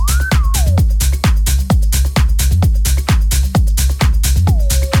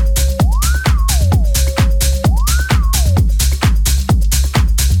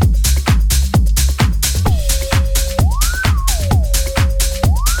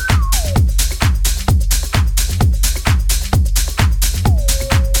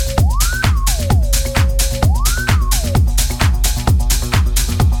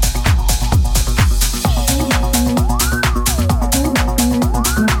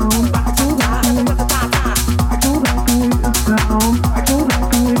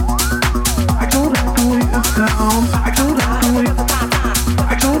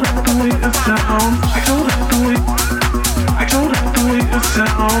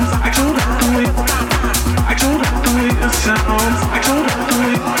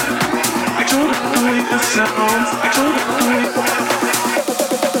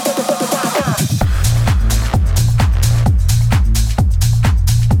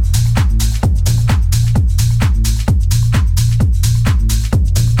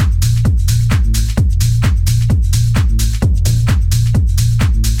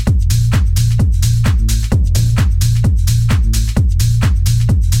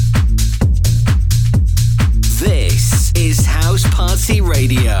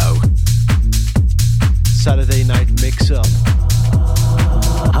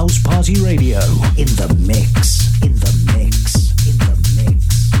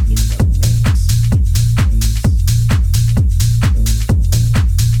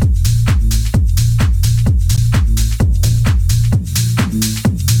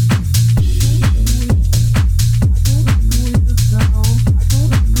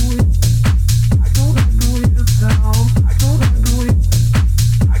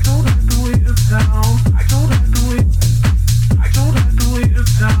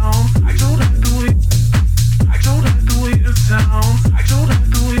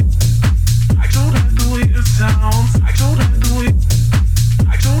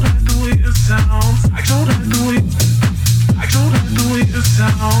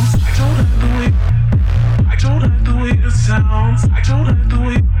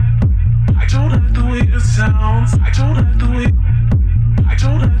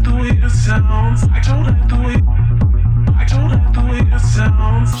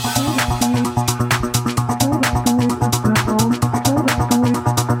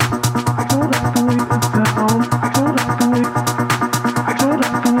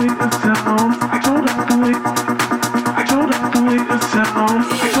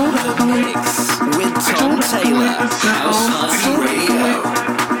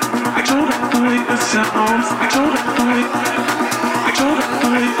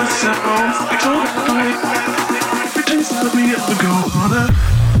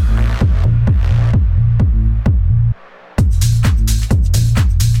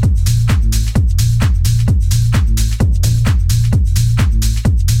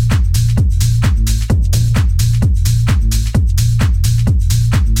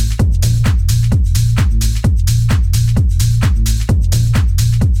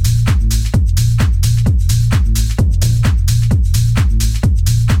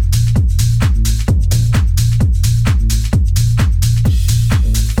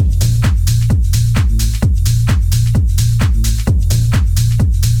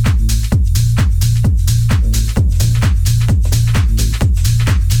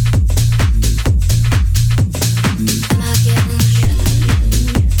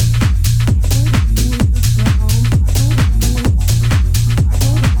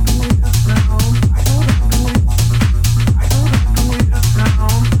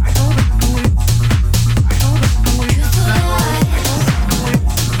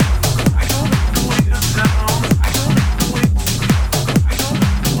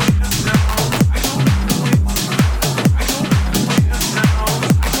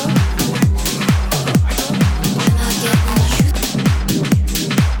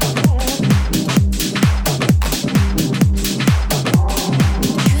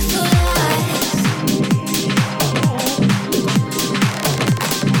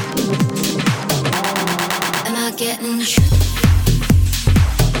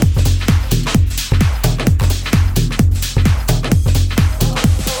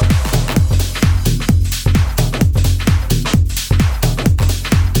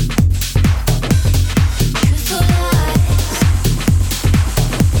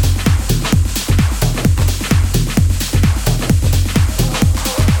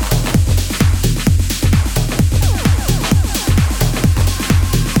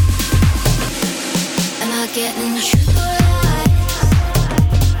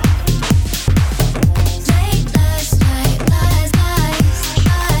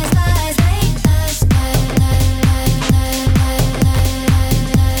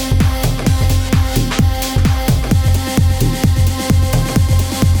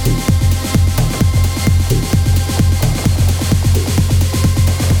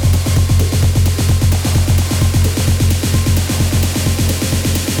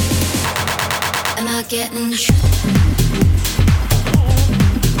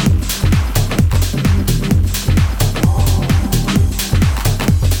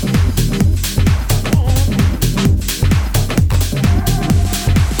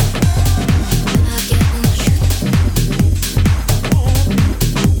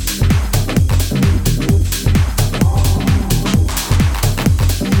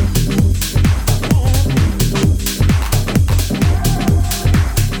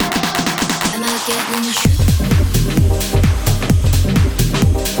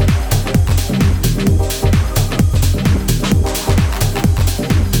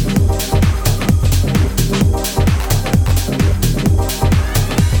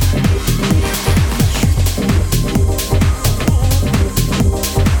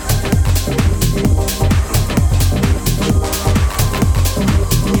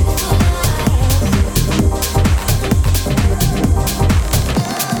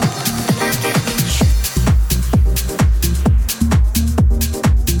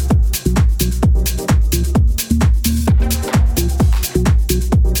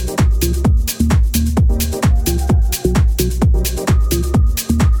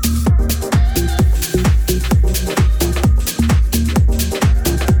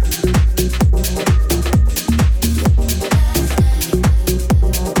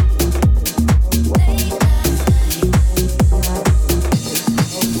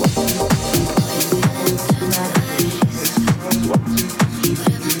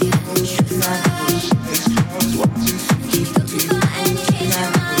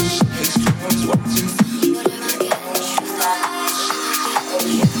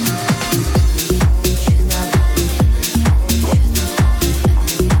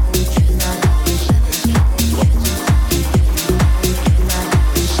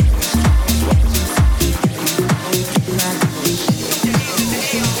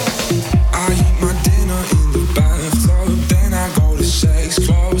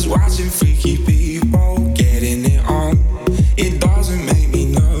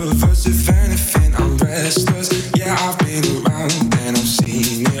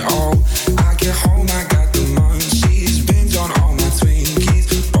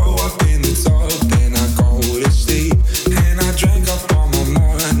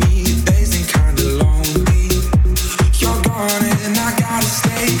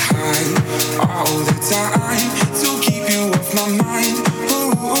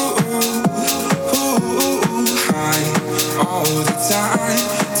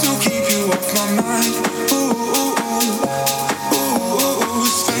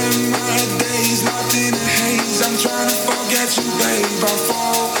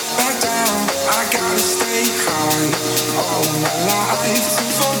 life to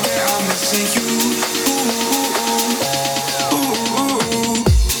forget I'm missing you.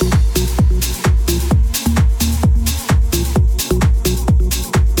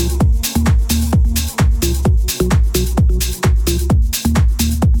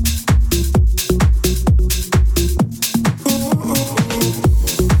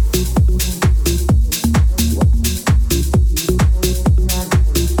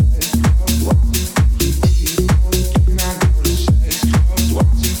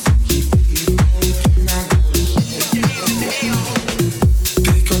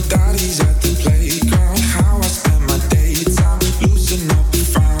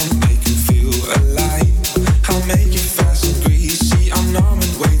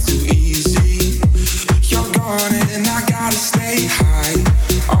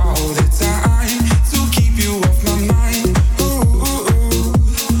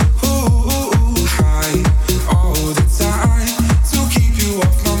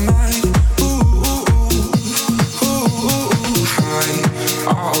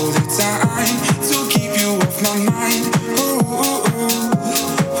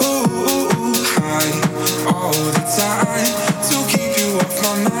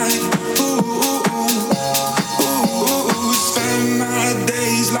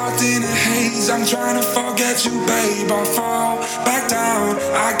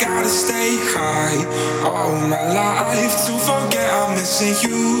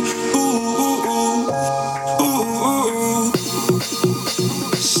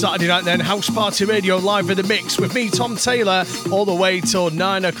 Night then, House Party Radio live in the mix with me, Tom Taylor, all the way till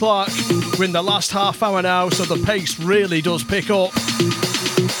 9 o'clock. We're in the last half hour now, so the pace really does pick up.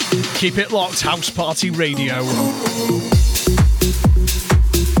 Keep it locked, House Party Radio.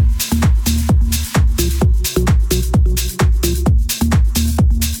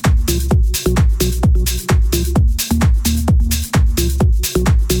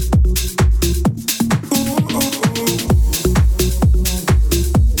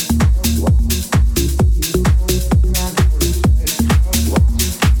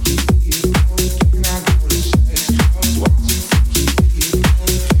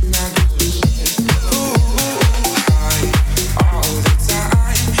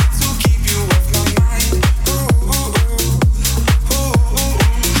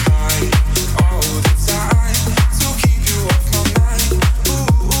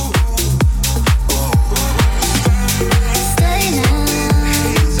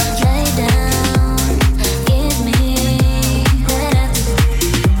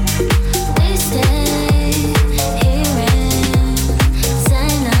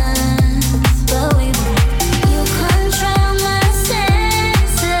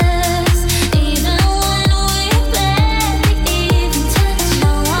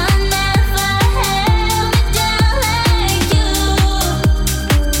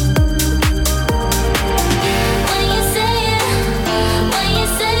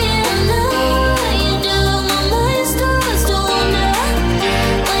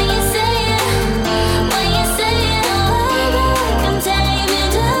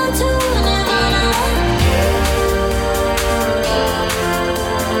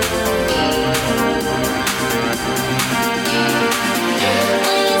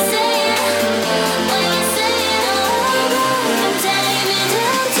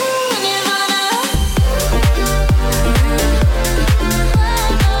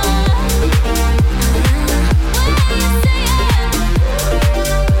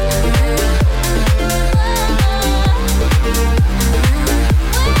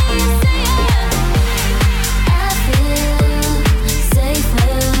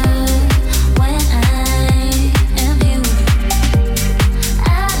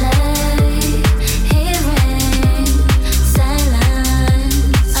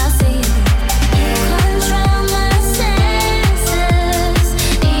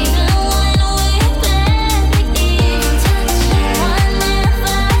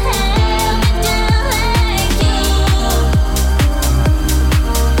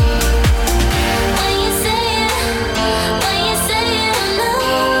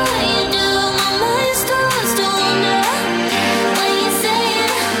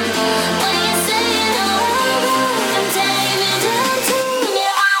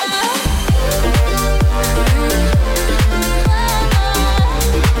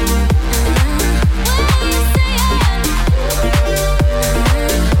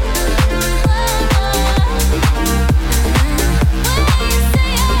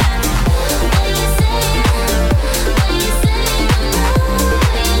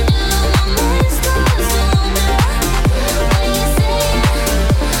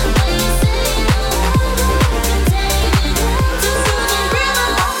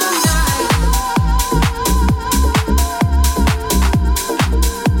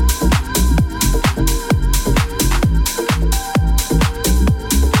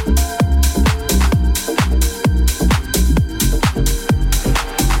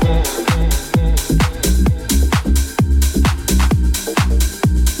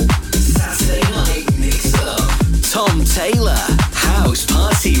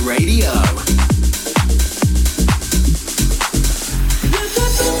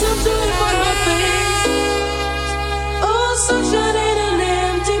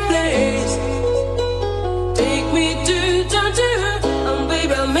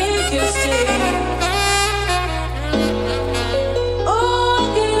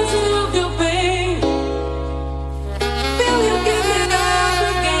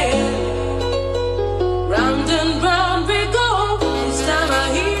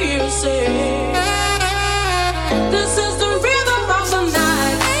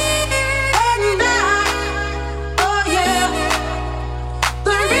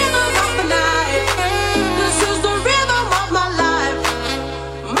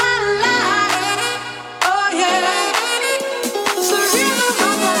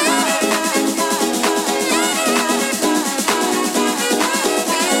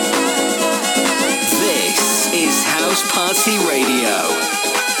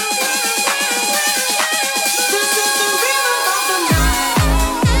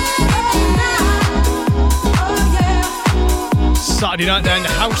 Saturday night then,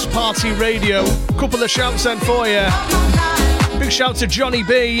 House Party Radio. Couple of shouts then for you. Big shout to Johnny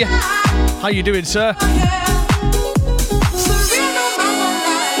B. How you doing, sir?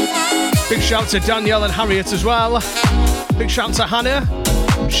 Big shout to Danielle and Harriet as well. Big shout to Hannah.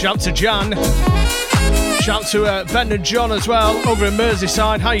 Shout to Jan. Shout to Ben and John as well over in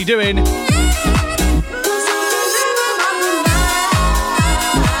Merseyside. How you doing?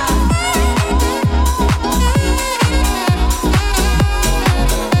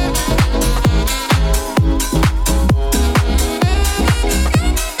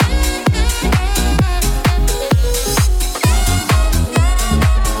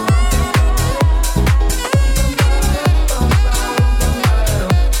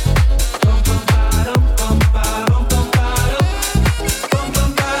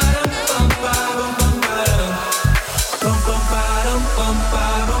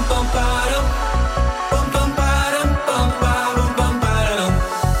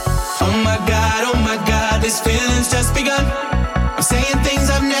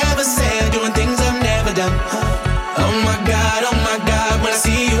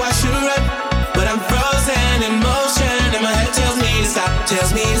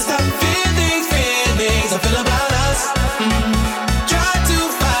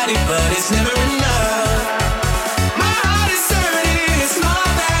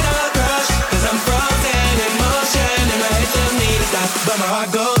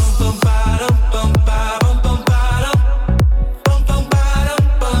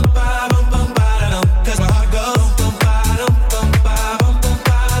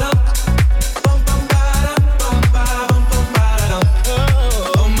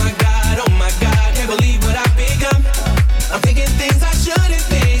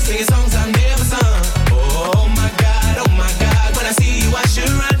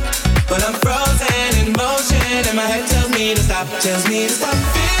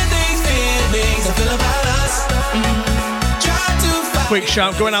 Quick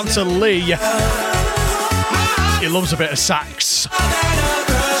shout going out to Lee. He loves a bit of sax.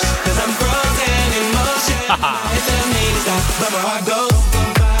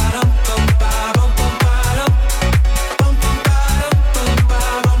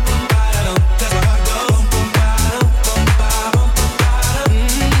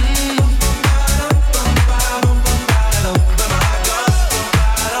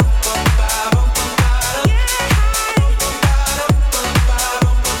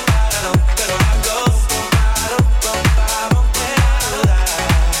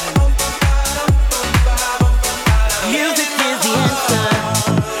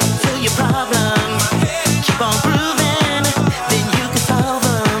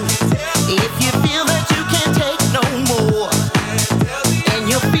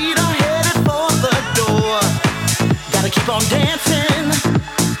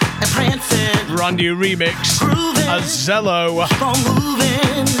 New remix as Zello. Keep on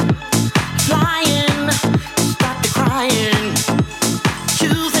moving, flying, stop the crying,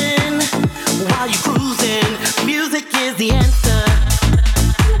 choosing while you're cruising. Music is the answer.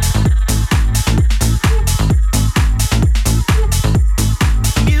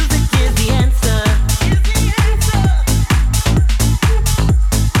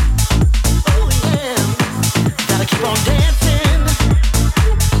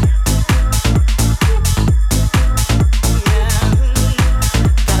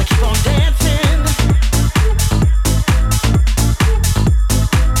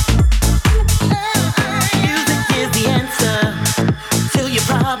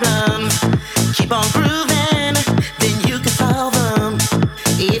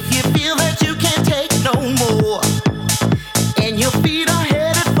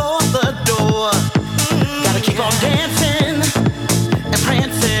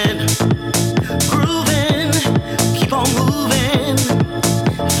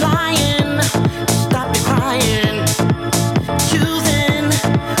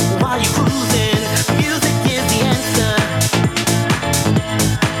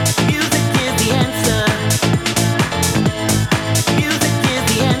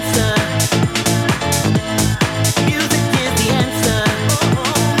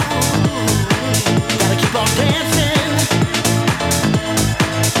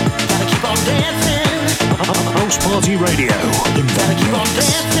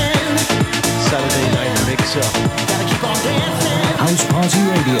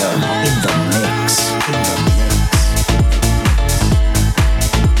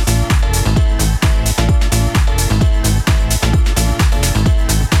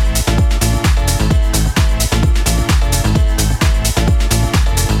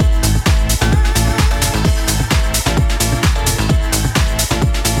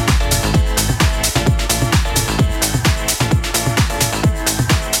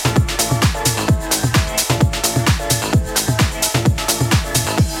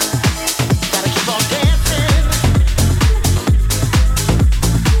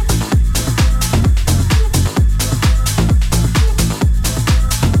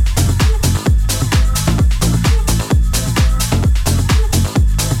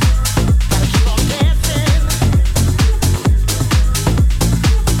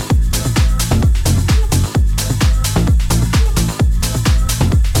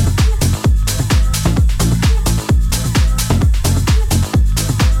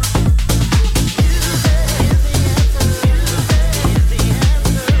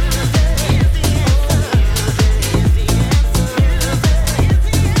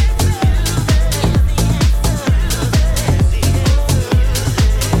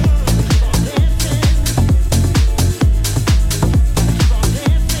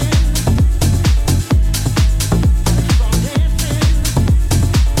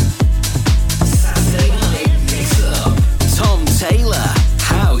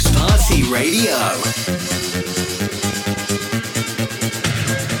 Radio.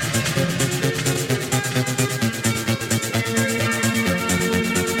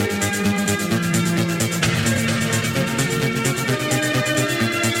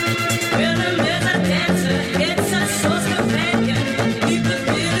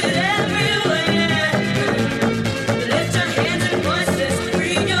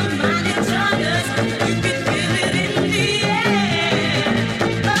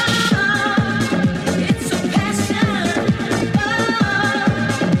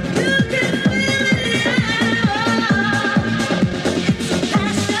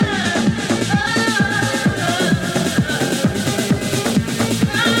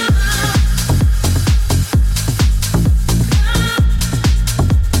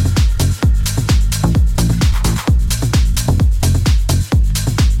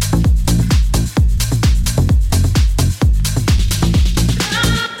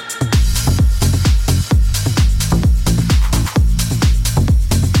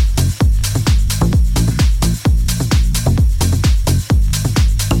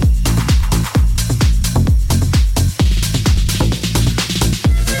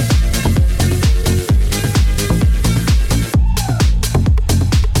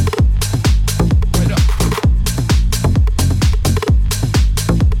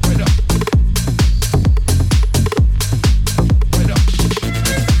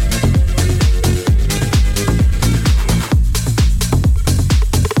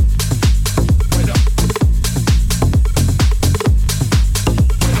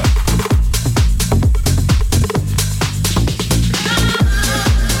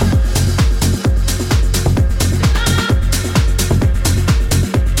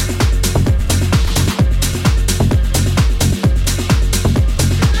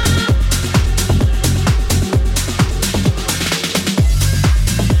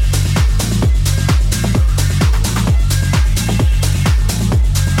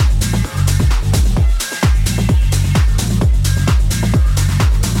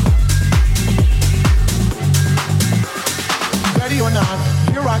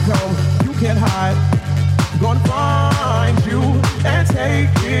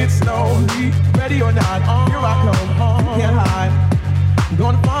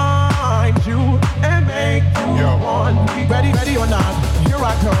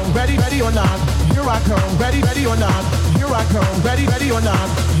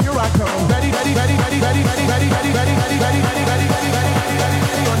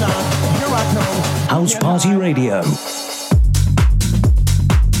 House Party Radio.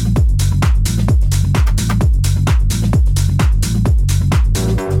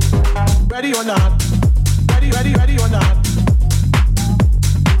 Ready or not? Ready or not?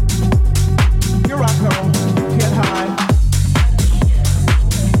 Here I come, you can't hide.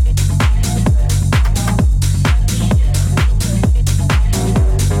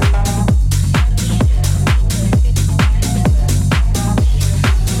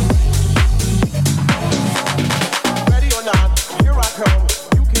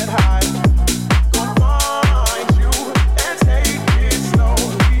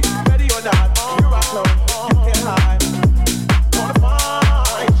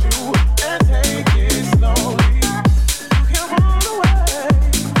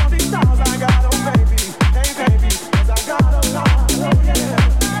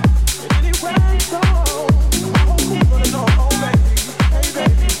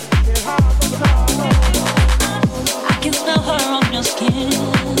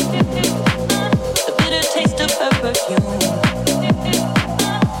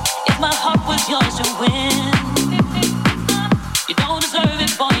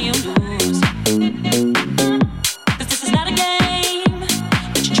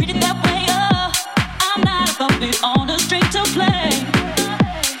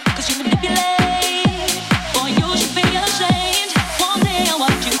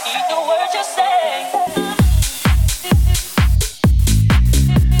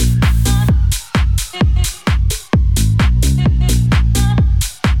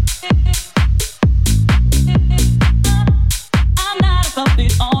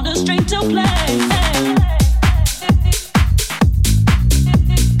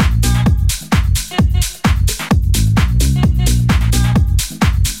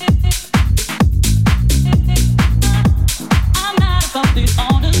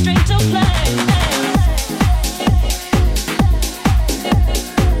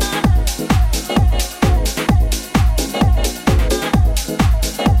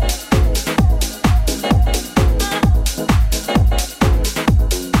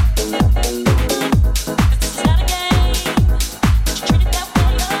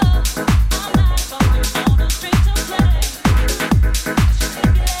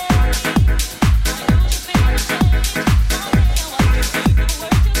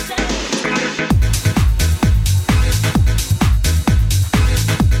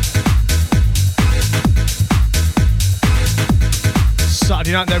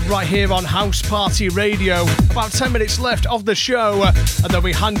 Saturday night, then right here on House Party Radio. About 10 minutes left of the show, and then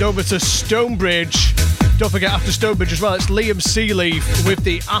we hand over to Stonebridge. Don't forget, after Stonebridge as well, it's Liam Sealeaf with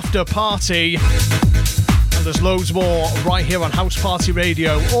the After Party. And there's loads more right here on House Party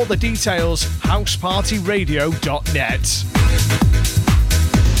Radio. All the details, housepartyradio.net.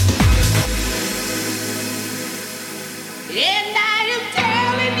 And I am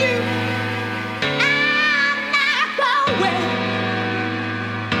telling you, I'm not going.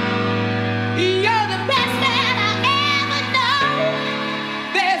 You're the best that I ever know.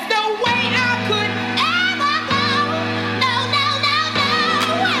 There's no way I could ever go. No, no, no, no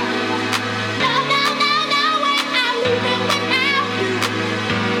way. No, no, no, no way. I'm leaving without you.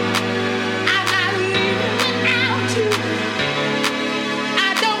 I'm not leaving without you. I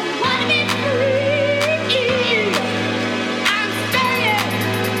don't want to be free.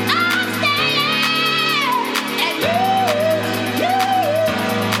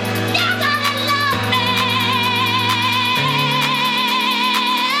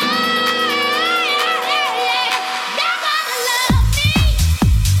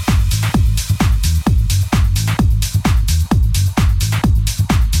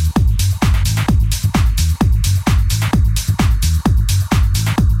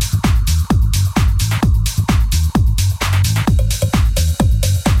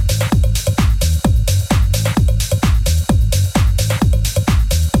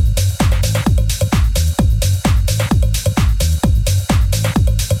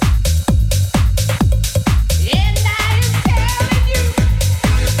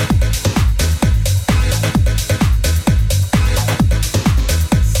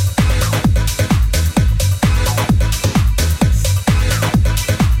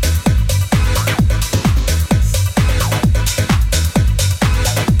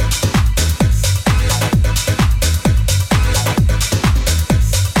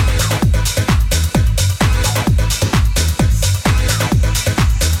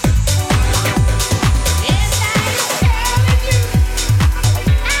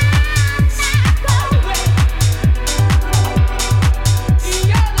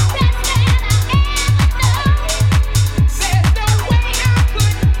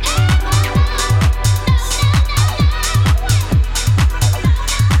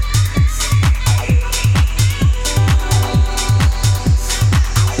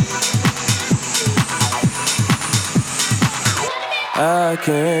 I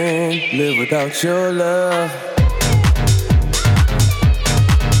can't live without your love.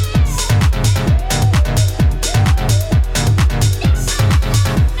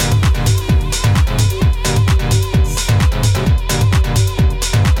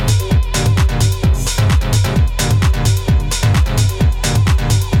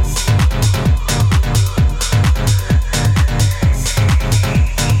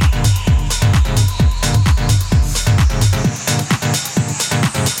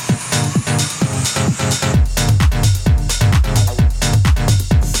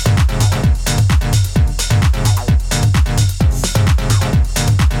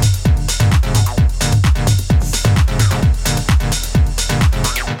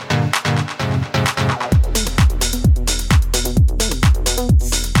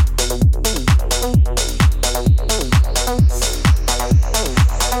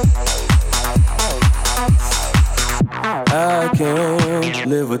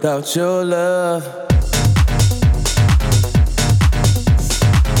 Without your love,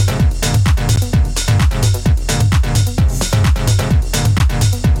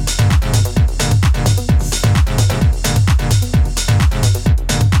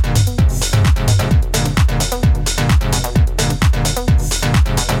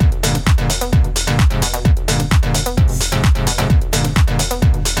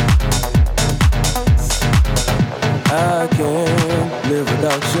 I can't live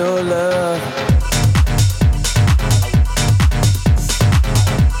without your love.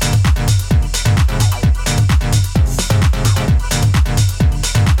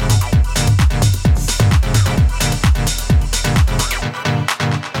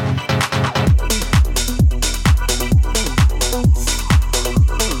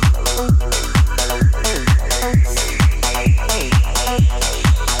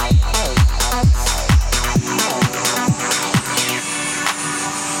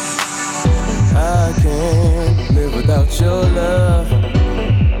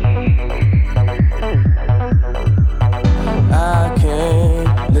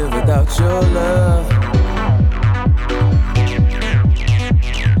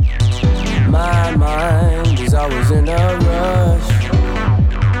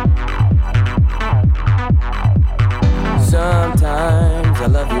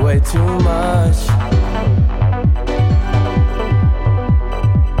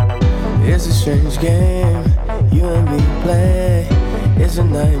 It's a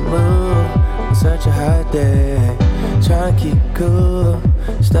night move on such a hot day. Trying to keep cool,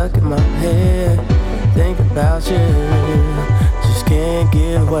 stuck in my head. Think about you, just can't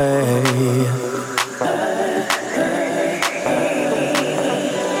get away.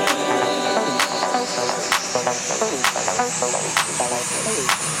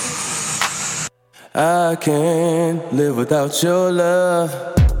 I can't live without your love.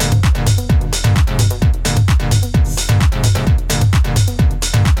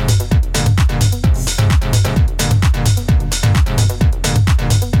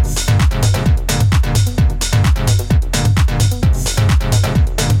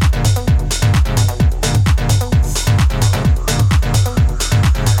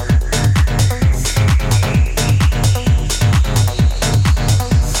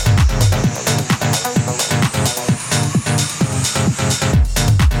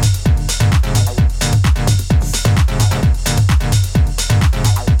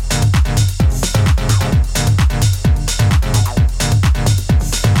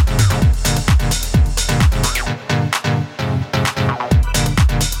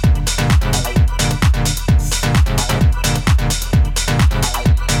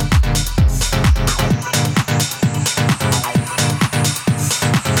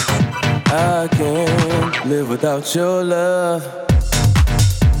 I can't live without your love.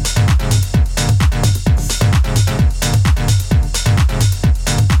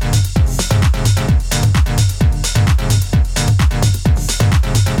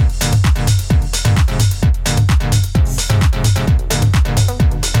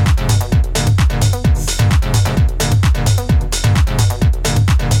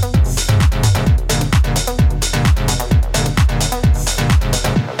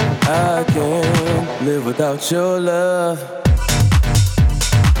 I can't live without your love.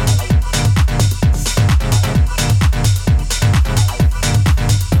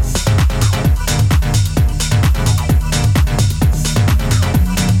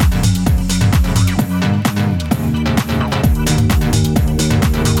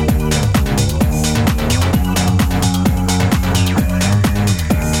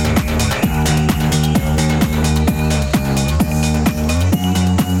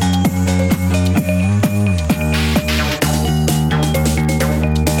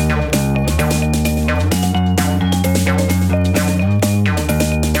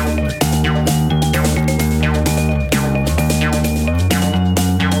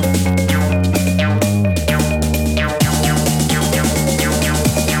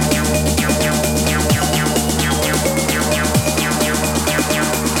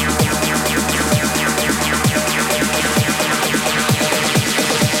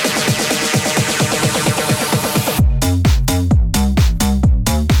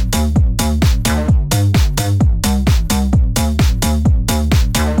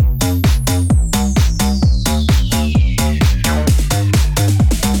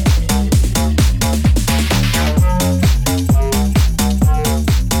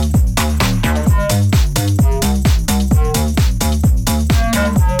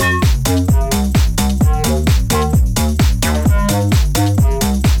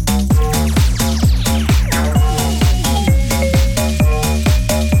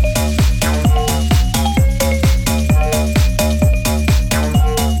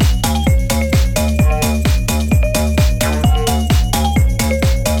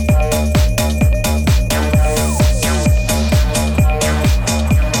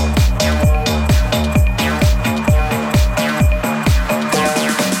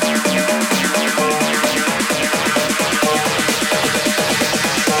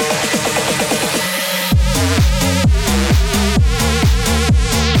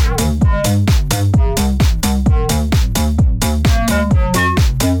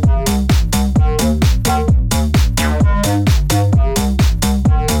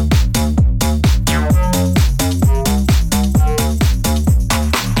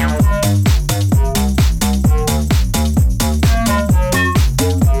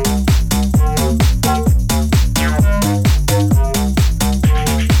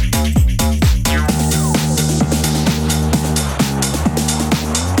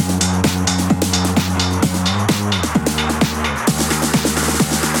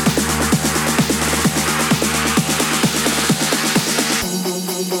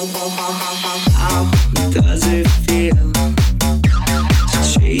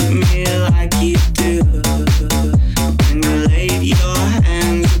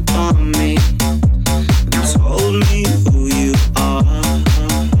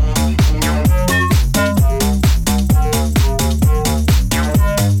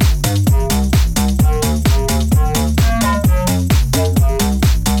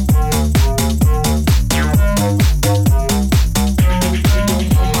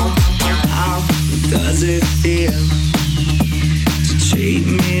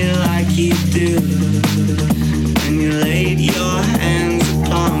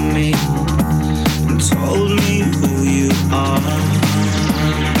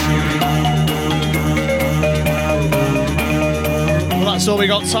 we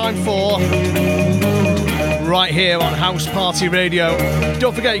got time for right here on House Party Radio.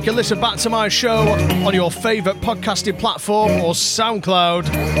 Don't forget you can listen back to my show on your favourite podcasting platform or SoundCloud.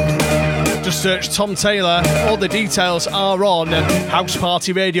 Just search Tom Taylor. All the details are on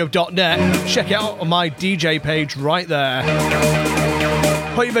housepartyradio.net. Check it out on my DJ page right there.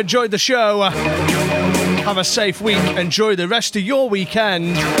 Hope you've enjoyed the show. Have a safe week. Enjoy the rest of your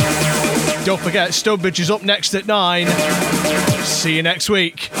weekend. Don't forget, Stonebridge is up next at 9. See you next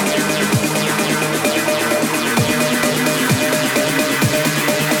week.